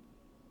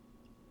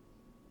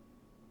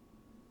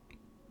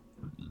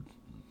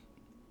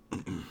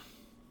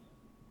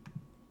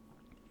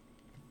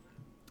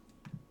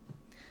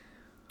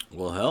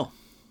 Well, hell.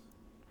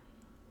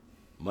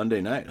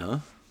 Monday night, huh?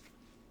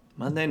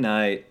 Monday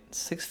night,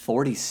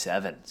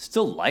 6:47.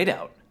 Still light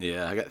out.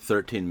 Yeah, I got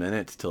 13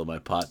 minutes till my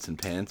pots and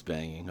pans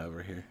banging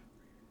over here.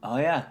 Oh,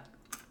 yeah.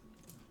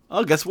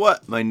 Oh, guess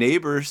what? My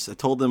neighbors, I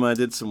told them I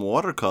did some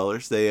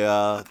watercolors. They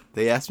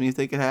asked me if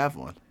they could have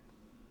one.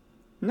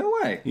 No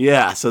way.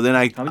 Yeah, so then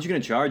How much you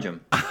going to charge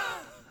them?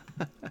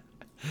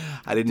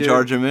 I didn't Dude.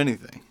 charge them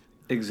anything.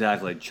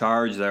 Exactly.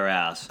 Charge their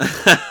ass.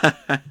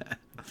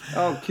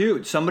 Oh,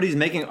 cute. Somebody's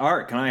making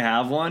art. Can I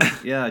have one?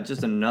 Yeah,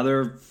 just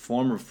another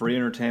form of free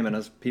entertainment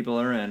as people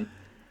are in.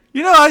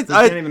 You know, I You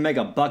can't even make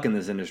a buck in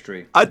this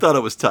industry. I thought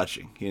it was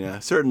touching. You know,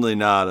 certainly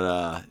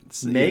not.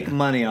 Make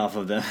money off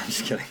of them. I'm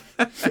just kidding.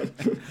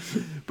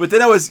 But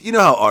then I was, you know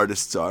how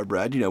artists are,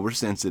 Brad. You know, we're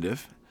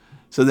sensitive.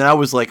 So then I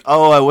was like,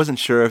 oh, I wasn't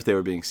sure if they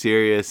were being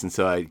serious, and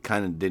so I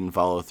kind of didn't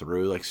follow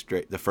through like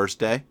straight the first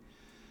day.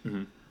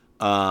 Mm-hmm.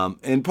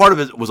 And part of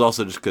it was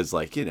also just because,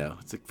 like, you know,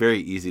 it's like very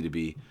easy to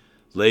be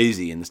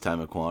lazy in this time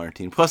of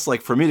quarantine. Plus,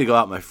 like, for me to go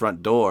out my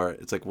front door,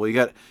 it's like, well, you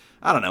got,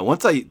 I don't know.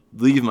 Once I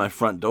leave my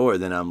front door,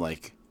 then I'm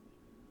like,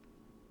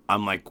 I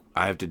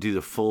have to do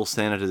the full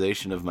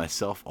sanitization of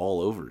myself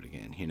all over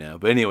again, you know.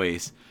 But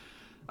anyways,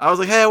 I was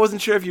like, hey, I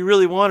wasn't sure if you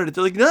really wanted it.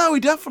 They're like, no, we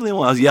definitely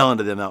want it. I was yelling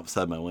to them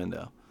outside my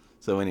window.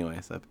 So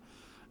anyways,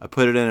 I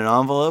put it in an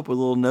envelope with a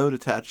little note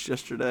attached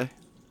yesterday.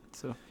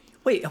 So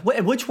Wait,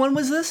 which one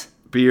was this?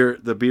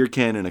 the beer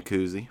can in a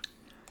koozie.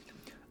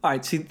 All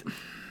right, see.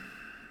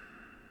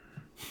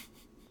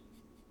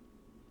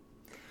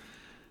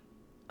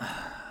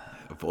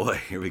 Oh boy,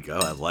 here we go.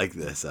 I like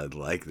this.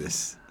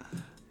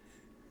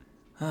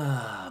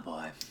 Oh,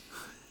 boy.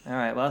 All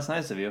right, well, that's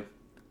nice of you.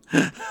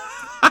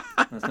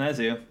 That's nice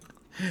of you.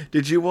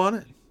 Did you want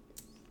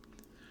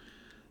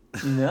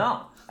it?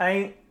 No.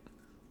 I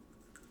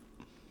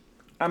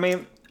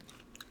mean,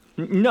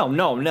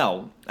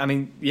 no. I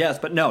mean, yes,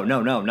 but no,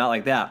 not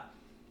like that.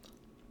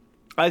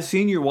 I've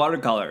seen your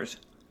watercolors.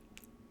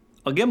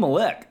 I'll give them a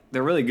lick.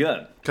 They're really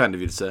good. Kind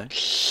of you to say.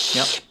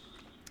 Yep.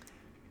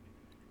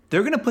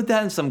 They're going to put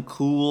that in some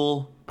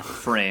cool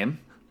frame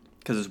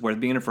because it's worth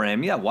being in a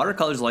frame. Yeah,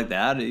 watercolors like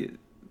that.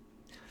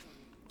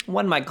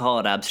 One might call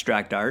it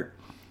abstract art,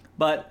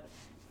 but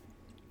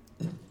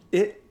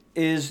it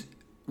is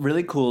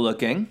really cool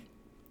looking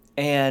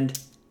and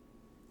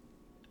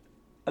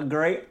a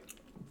great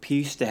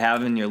piece to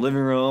have in your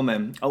living room.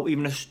 And, oh,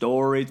 even a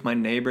story. It's my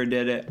neighbor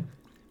did it.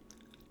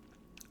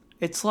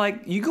 It's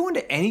like you go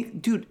into any...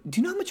 Dude,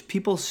 do you know how much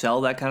people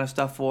sell that kind of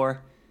stuff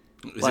for?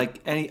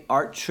 Any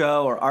art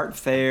show or art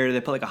fair, they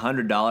put like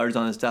 $100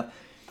 on this stuff.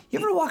 You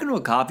ever walk into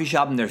a coffee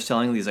shop and they're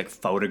selling these like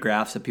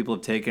photographs that people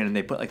have taken and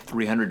they put like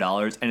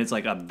 $300 and it's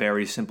like a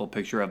very simple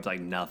picture of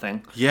like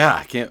nothing? Yeah,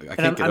 I can't get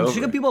I'm over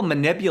sick of it. people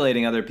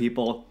manipulating other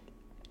people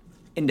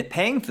into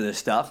paying for this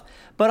stuff.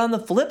 But on the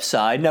flip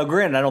side, now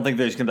granted, I don't think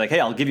they're just gonna be like, hey,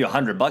 I'll give you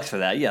 $100 for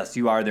that. Yes,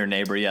 you are their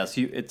neighbor. Yes,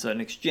 it's an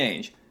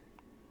exchange.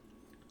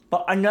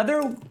 But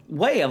another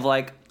way of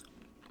like,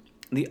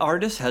 the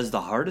artist has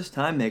the hardest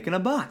time making a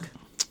buck.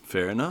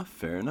 Fair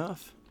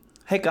enough.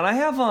 Hey, can I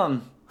have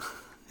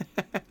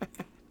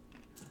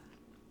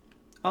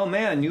Oh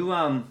man, you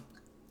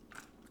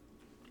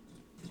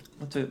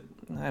what's it?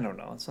 I don't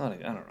know. It's not. I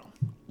don't know.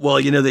 Well,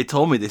 you know, they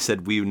told me, they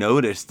said, we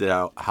noticed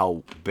that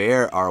how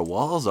bare our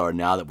walls are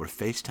now that we're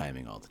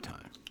FaceTiming all the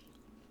time.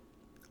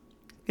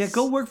 Yeah,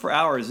 go work for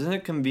hours. Isn't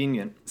it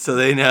convenient? So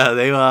they know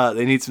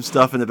they need some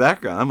stuff in the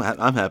background.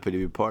 I'm happy to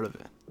be part of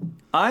it.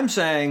 I'm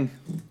saying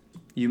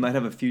you might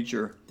have a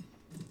future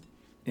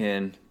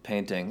in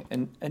painting,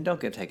 and don't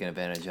get taken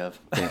advantage of.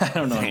 I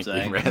don't know what I'm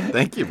saying.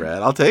 Thank you,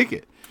 Brad. I'll take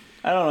it.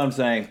 I don't know what I'm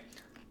saying.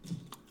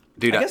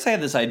 Dude, I guess I have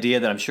this idea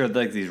that I'm sure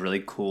like these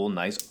really cool,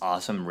 nice,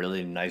 awesome,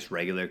 really nice,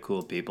 regular,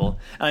 cool people.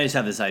 And I just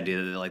have this idea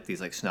that they're like these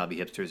like snobby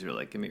hipsters who are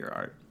like, give me your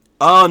art.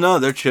 Oh, no,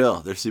 they're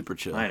chill. They're super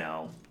chill. I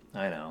know.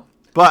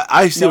 But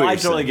I see what I you're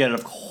totally saying. get it.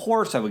 Of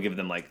course I would give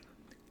them like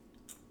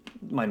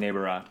my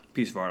neighbor a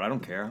piece of art. I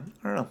don't care.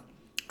 I don't know.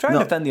 Trying to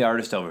defend the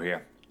artist over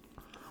here.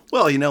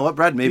 Well, you know what,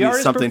 Brad? Maybe it's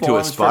artist something to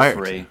performs for aspire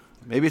free. to.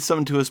 Maybe it's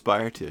something to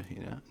aspire to, you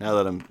know, now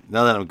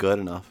that I'm good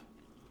enough.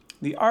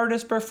 The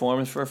artist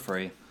performs for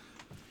free.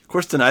 Of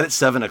course, tonight at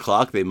 7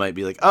 o'clock, they might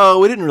be like, oh,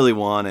 we didn't really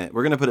want it.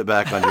 We're going to put it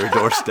back on your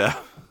doorstep.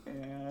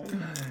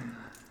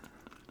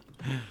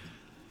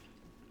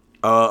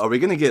 Are we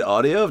going to get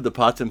audio of the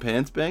pots and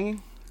pans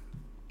banging?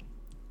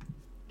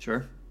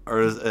 Sure.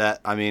 Or is that,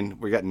 I mean,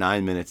 we got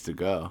 9 minutes to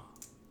go.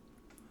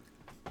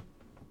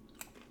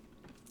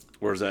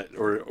 Or is that,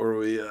 or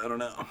we, I don't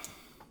know.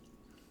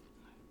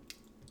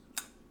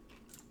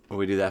 Or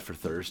we do that for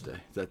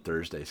Thursday. Is that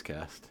Thursday's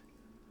cast?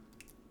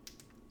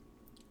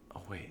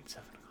 Oh, wait,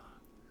 7 o'clock.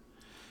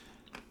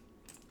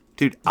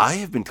 Dude, I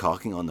have been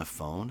talking on the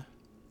phone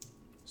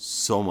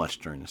so much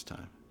during this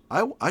time.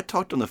 I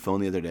talked on the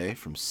phone the other day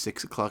from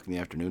 6 o'clock in the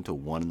afternoon to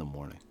 1 in the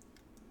morning.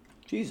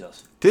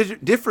 Jesus.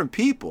 Different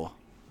people.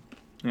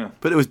 Yeah.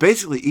 But it was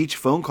basically each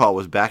phone call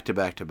was back to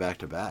back to back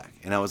to back.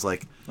 And I was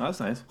like, Oh, that's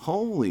nice.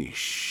 holy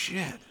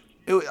shit.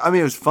 It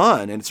was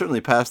fun, and it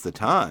certainly passed the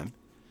time.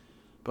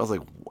 But I was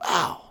like,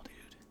 wow, dude.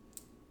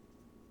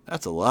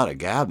 That's a lot of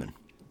gabbing.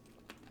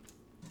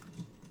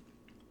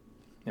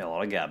 Yeah, a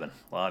lot of gabbing.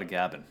 A lot of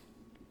gabbing.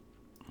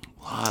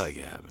 A lot of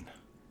gabbing.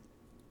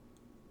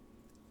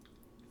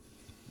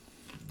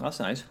 That's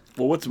nice.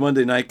 Well, what's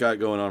Monday night got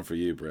going on for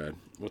you, Brad?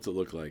 What's it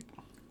look like?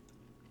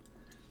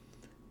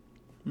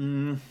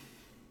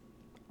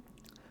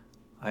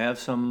 I have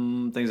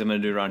some things I'm gonna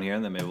do around here,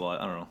 and then maybe I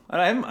don't know.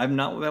 I've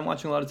not been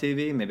watching a lot of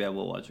TV. Maybe I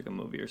will watch like a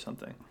movie or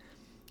something.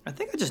 I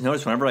think I just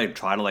noticed whenever I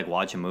try to like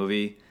watch a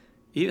movie,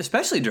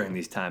 especially during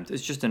these times,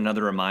 it's just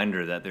another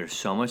reminder that there's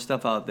so much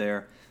stuff out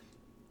there.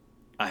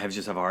 I have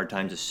a hard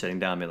time just sitting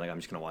down and being like, I'm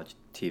just gonna watch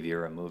TV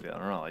or a movie. I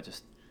don't know. I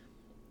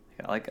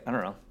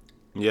don't know.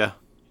 Yeah.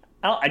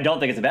 I don't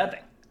think it's a bad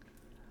thing.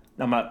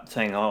 I'm not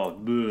saying,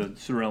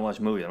 sit around and watch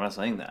movies. I'm not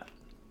saying that.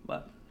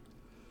 But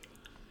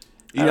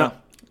I don't know.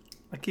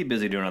 I keep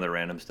busy doing other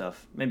random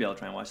stuff. Maybe I'll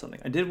try and watch something.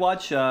 I did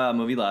watch a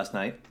movie last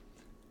night.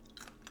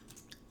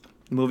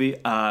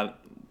 I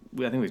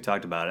think we've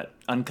talked about it.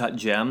 Uncut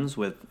Gems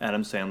with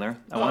Adam Sandler.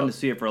 I wanted to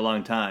see it for a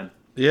long time.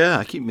 Yeah,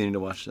 I keep meaning to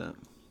watch that.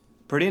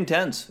 Pretty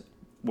intense.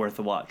 Worth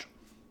the watch.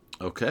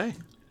 Okay.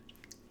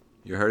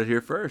 You heard it here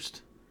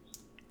first.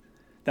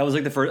 That was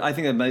like the first. I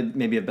think that might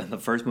maybe have been the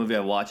first movie I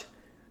watched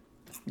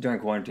during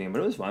quarantine,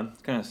 but it was fun.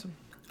 Kind of.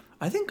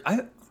 I think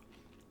I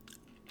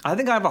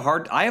have a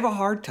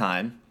hard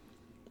time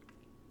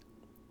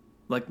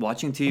like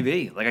watching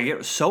TV. Like I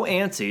get so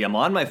antsy. I'm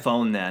on my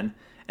phone then,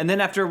 and then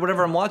after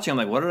whatever I'm watching, I'm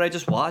like, what did I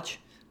just watch?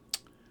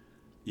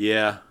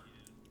 Yeah.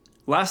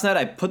 Last night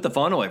I put the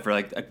phone away for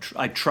like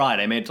I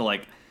tried. I made it to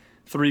like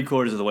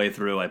 3/4 of the way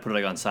through. I put it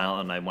like on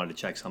silent, and I wanted to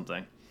check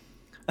something.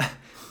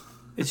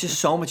 It's just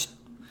so much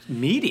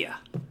media.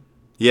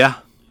 Yeah.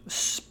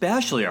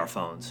 Especially our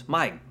phones.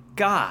 My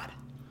God.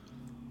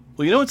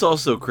 Well, you know what's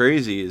also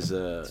crazy is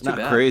not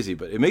bad. crazy,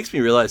 but it makes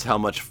me realize how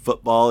much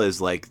football is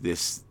like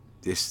this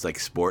like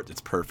sport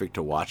that's perfect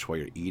to watch while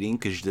you're eating,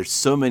 because there's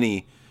so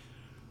many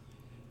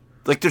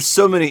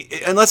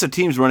unless a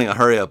team's running a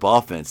hurry up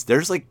offense,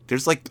 there's like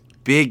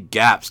big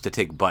gaps to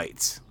take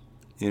bites,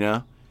 you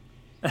know?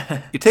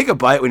 You take a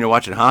bite when you're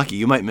watching hockey,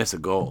 you might miss a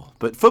goal.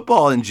 But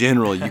football in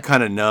general, you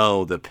kind of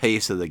know the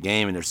pace of the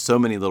game, and there's so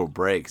many little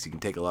breaks, you can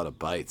take a lot of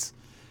bites.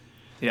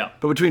 Yeah.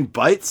 But between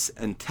bites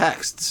and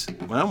texts,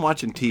 when I'm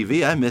watching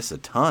TV, I miss a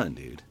ton,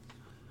 dude.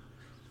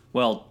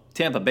 Well,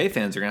 Tampa Bay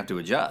fans are going to have to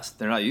adjust.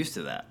 They're not used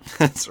to that.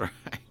 That's right.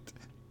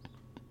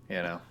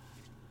 You know?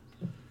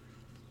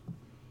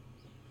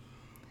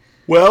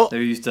 Well,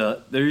 They're used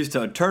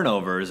to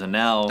turnovers, and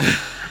now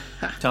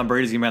Tom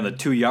Brady's going to be on the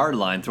 2-yard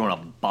line throwing a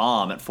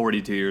bomb at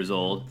 42 years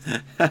old.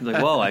 He's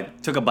like, whoa, I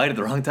took a bite at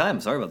the wrong time.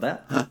 Sorry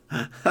about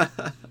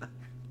that.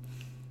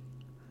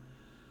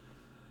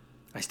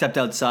 I stepped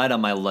outside on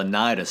my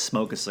lanai to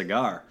smoke a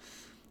cigar.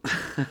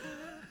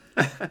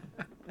 A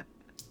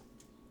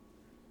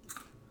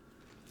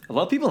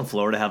lot of people in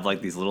Florida have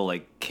like these little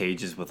like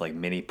cages with like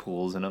mini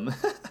pools in them.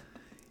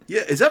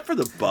 yeah, is that for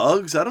the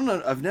bugs? I don't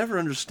know. I've never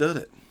understood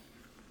it.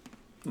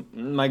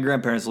 My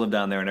grandparents live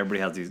down there, and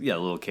everybody has these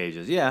little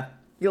cages. Yeah,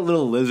 you got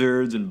little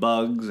lizards and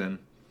bugs, and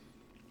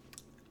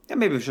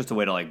maybe it's just a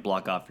way to like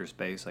block off your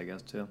space, I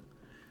guess too.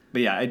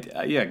 But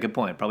yeah, good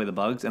point. Probably the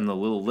bugs and the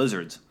little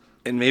lizards.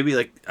 And maybe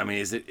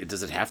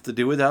does it have to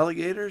do with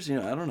alligators? You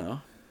know, I don't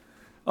know.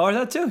 Oh,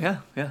 that too. Yeah.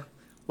 A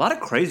lot of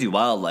crazy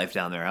wildlife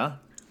down there, huh?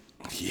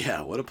 Yeah,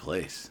 what a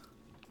place.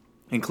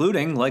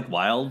 Including like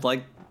wild,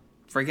 like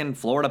freaking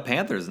Florida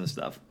panthers and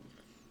stuff.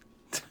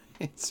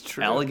 It's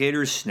true.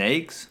 Alligators,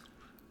 snakes.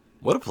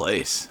 What a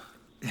place.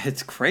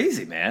 It's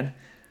crazy, man.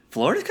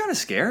 Florida's kind of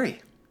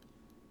scary.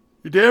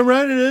 You're damn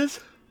right it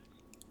is.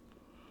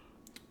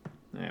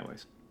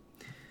 Anyways.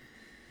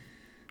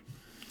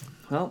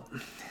 Well.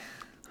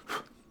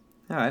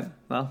 All right.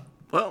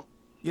 Well,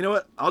 you know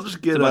what? I'll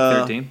just get It's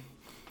about 13.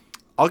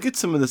 I'll get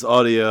some of this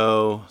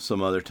audio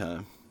some other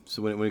time.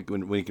 So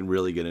when we can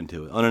really get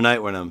into it. On a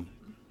night when I'm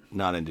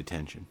not in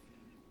detention.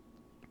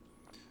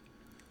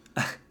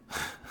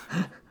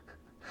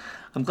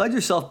 I'm glad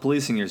you're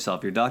self-policing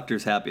yourself. Your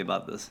doctor's happy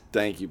about this.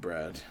 Thank you,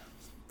 Brad.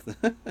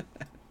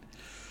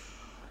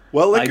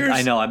 Well, liquors.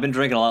 I know. I've been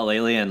drinking a lot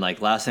lately, and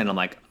like last night, I'm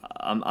like,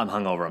 I'm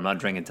hungover. I'm not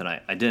drinking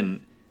tonight. I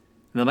didn't.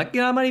 And I'm like,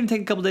 I might even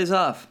take a couple days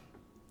off.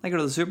 I go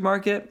to the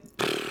supermarket.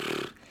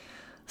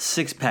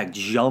 6-pack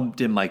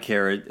jumped in my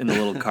carrot in the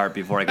little cart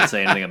before I could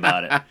say anything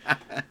about it.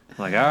 I'm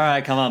like, all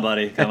right, come on,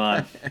 buddy, come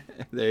on.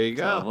 There you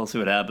go. So we'll see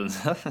what happens.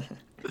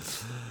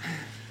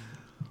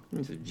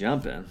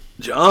 Jumping.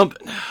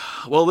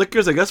 Well,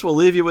 liquors, I guess we'll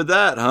leave you with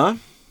that, huh?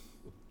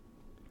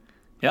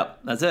 Yep,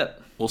 that's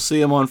it. We'll see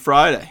him on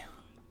Friday.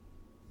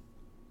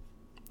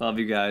 Love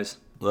you guys.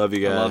 Love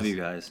you guys. I love you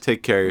guys.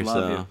 Take care of Love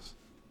you. yourselves.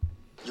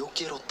 Yo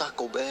quiero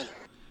Taco Bell.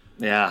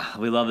 Yeah,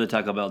 we love the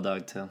Taco Bell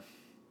dog too.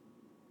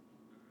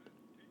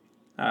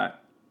 All right.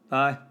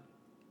 Bye.